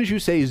 As soon as you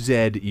say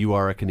Z, you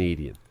are a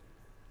Canadian.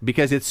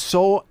 Because it's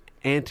so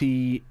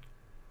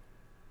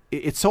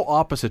it's so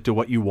opposite to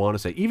what you want to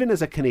say. Even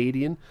as a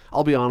Canadian,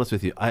 I'll be honest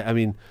with you, I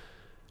mean,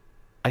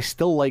 I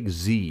still like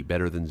Z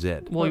better than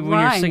Z. Well, when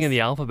you're singing the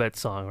alphabet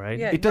song, right?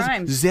 Yeah, it doesn't.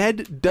 rhymes. Z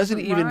doesn't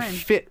even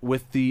fit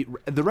with the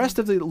rest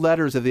of the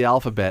letters of the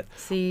alphabet.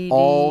 C,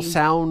 all D.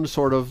 sound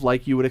sort of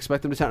like you would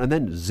expect them to sound, and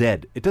then Z.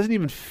 It doesn't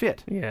even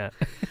fit. Yeah.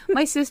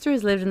 My sister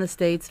has lived in the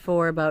States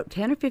for about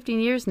 10 or 15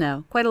 years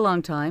now, quite a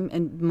long time,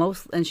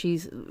 and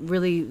she's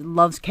really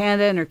loves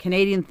Canada and her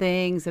Canadian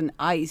things, and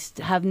I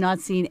have not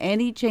seen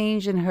any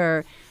change in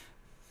her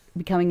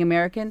becoming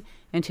American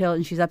and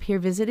she's up here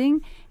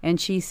visiting,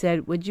 and she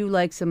said, "Would you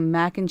like some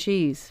mac and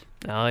cheese?"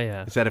 Oh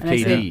yeah. Instead of And I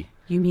KD. said,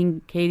 "You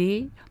mean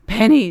KD?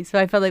 Penny." So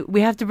I felt like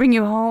we have to bring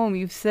you home.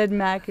 You've said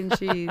mac and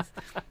cheese.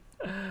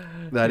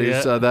 That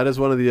is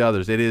one of the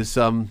others. It is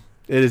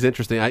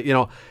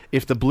interesting.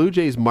 If the Blue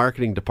Jays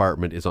marketing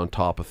department is on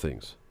top of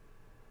things,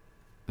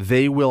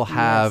 they will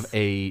have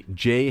a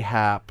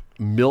J-Hap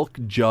milk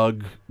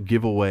jug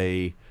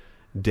giveaway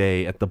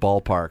day at the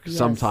ballpark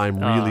sometime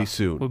really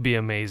soon. Would be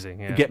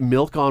amazing. Yeah. Get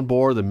milk on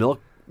board, the milk,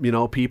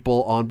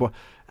 people on board.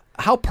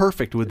 how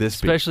perfect would this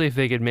be? Especially if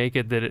they could make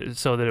it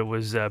so that it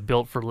was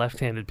built for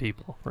left-handed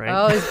people, right?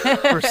 Oh,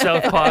 For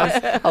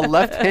Southpaws. A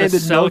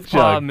left-handed milk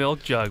Southpaw jug.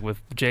 milk jug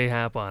with J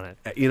Hap on it.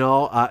 You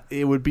know,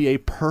 it would be a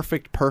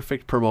perfect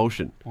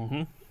promotion.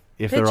 Mm-hmm.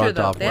 If they're on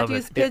top They have to of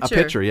use it. pitcher. A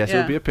pitcher, yes, it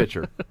would be a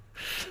pitcher.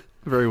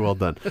 Very well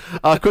done.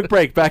 Quick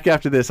break. Back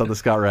after this on the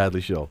Scott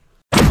Radley Show.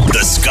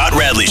 The Scott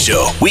Radley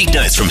Show,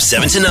 weeknights from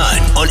 7 to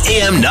 9 on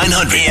AM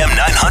 900. AM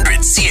 900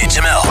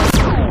 CHML.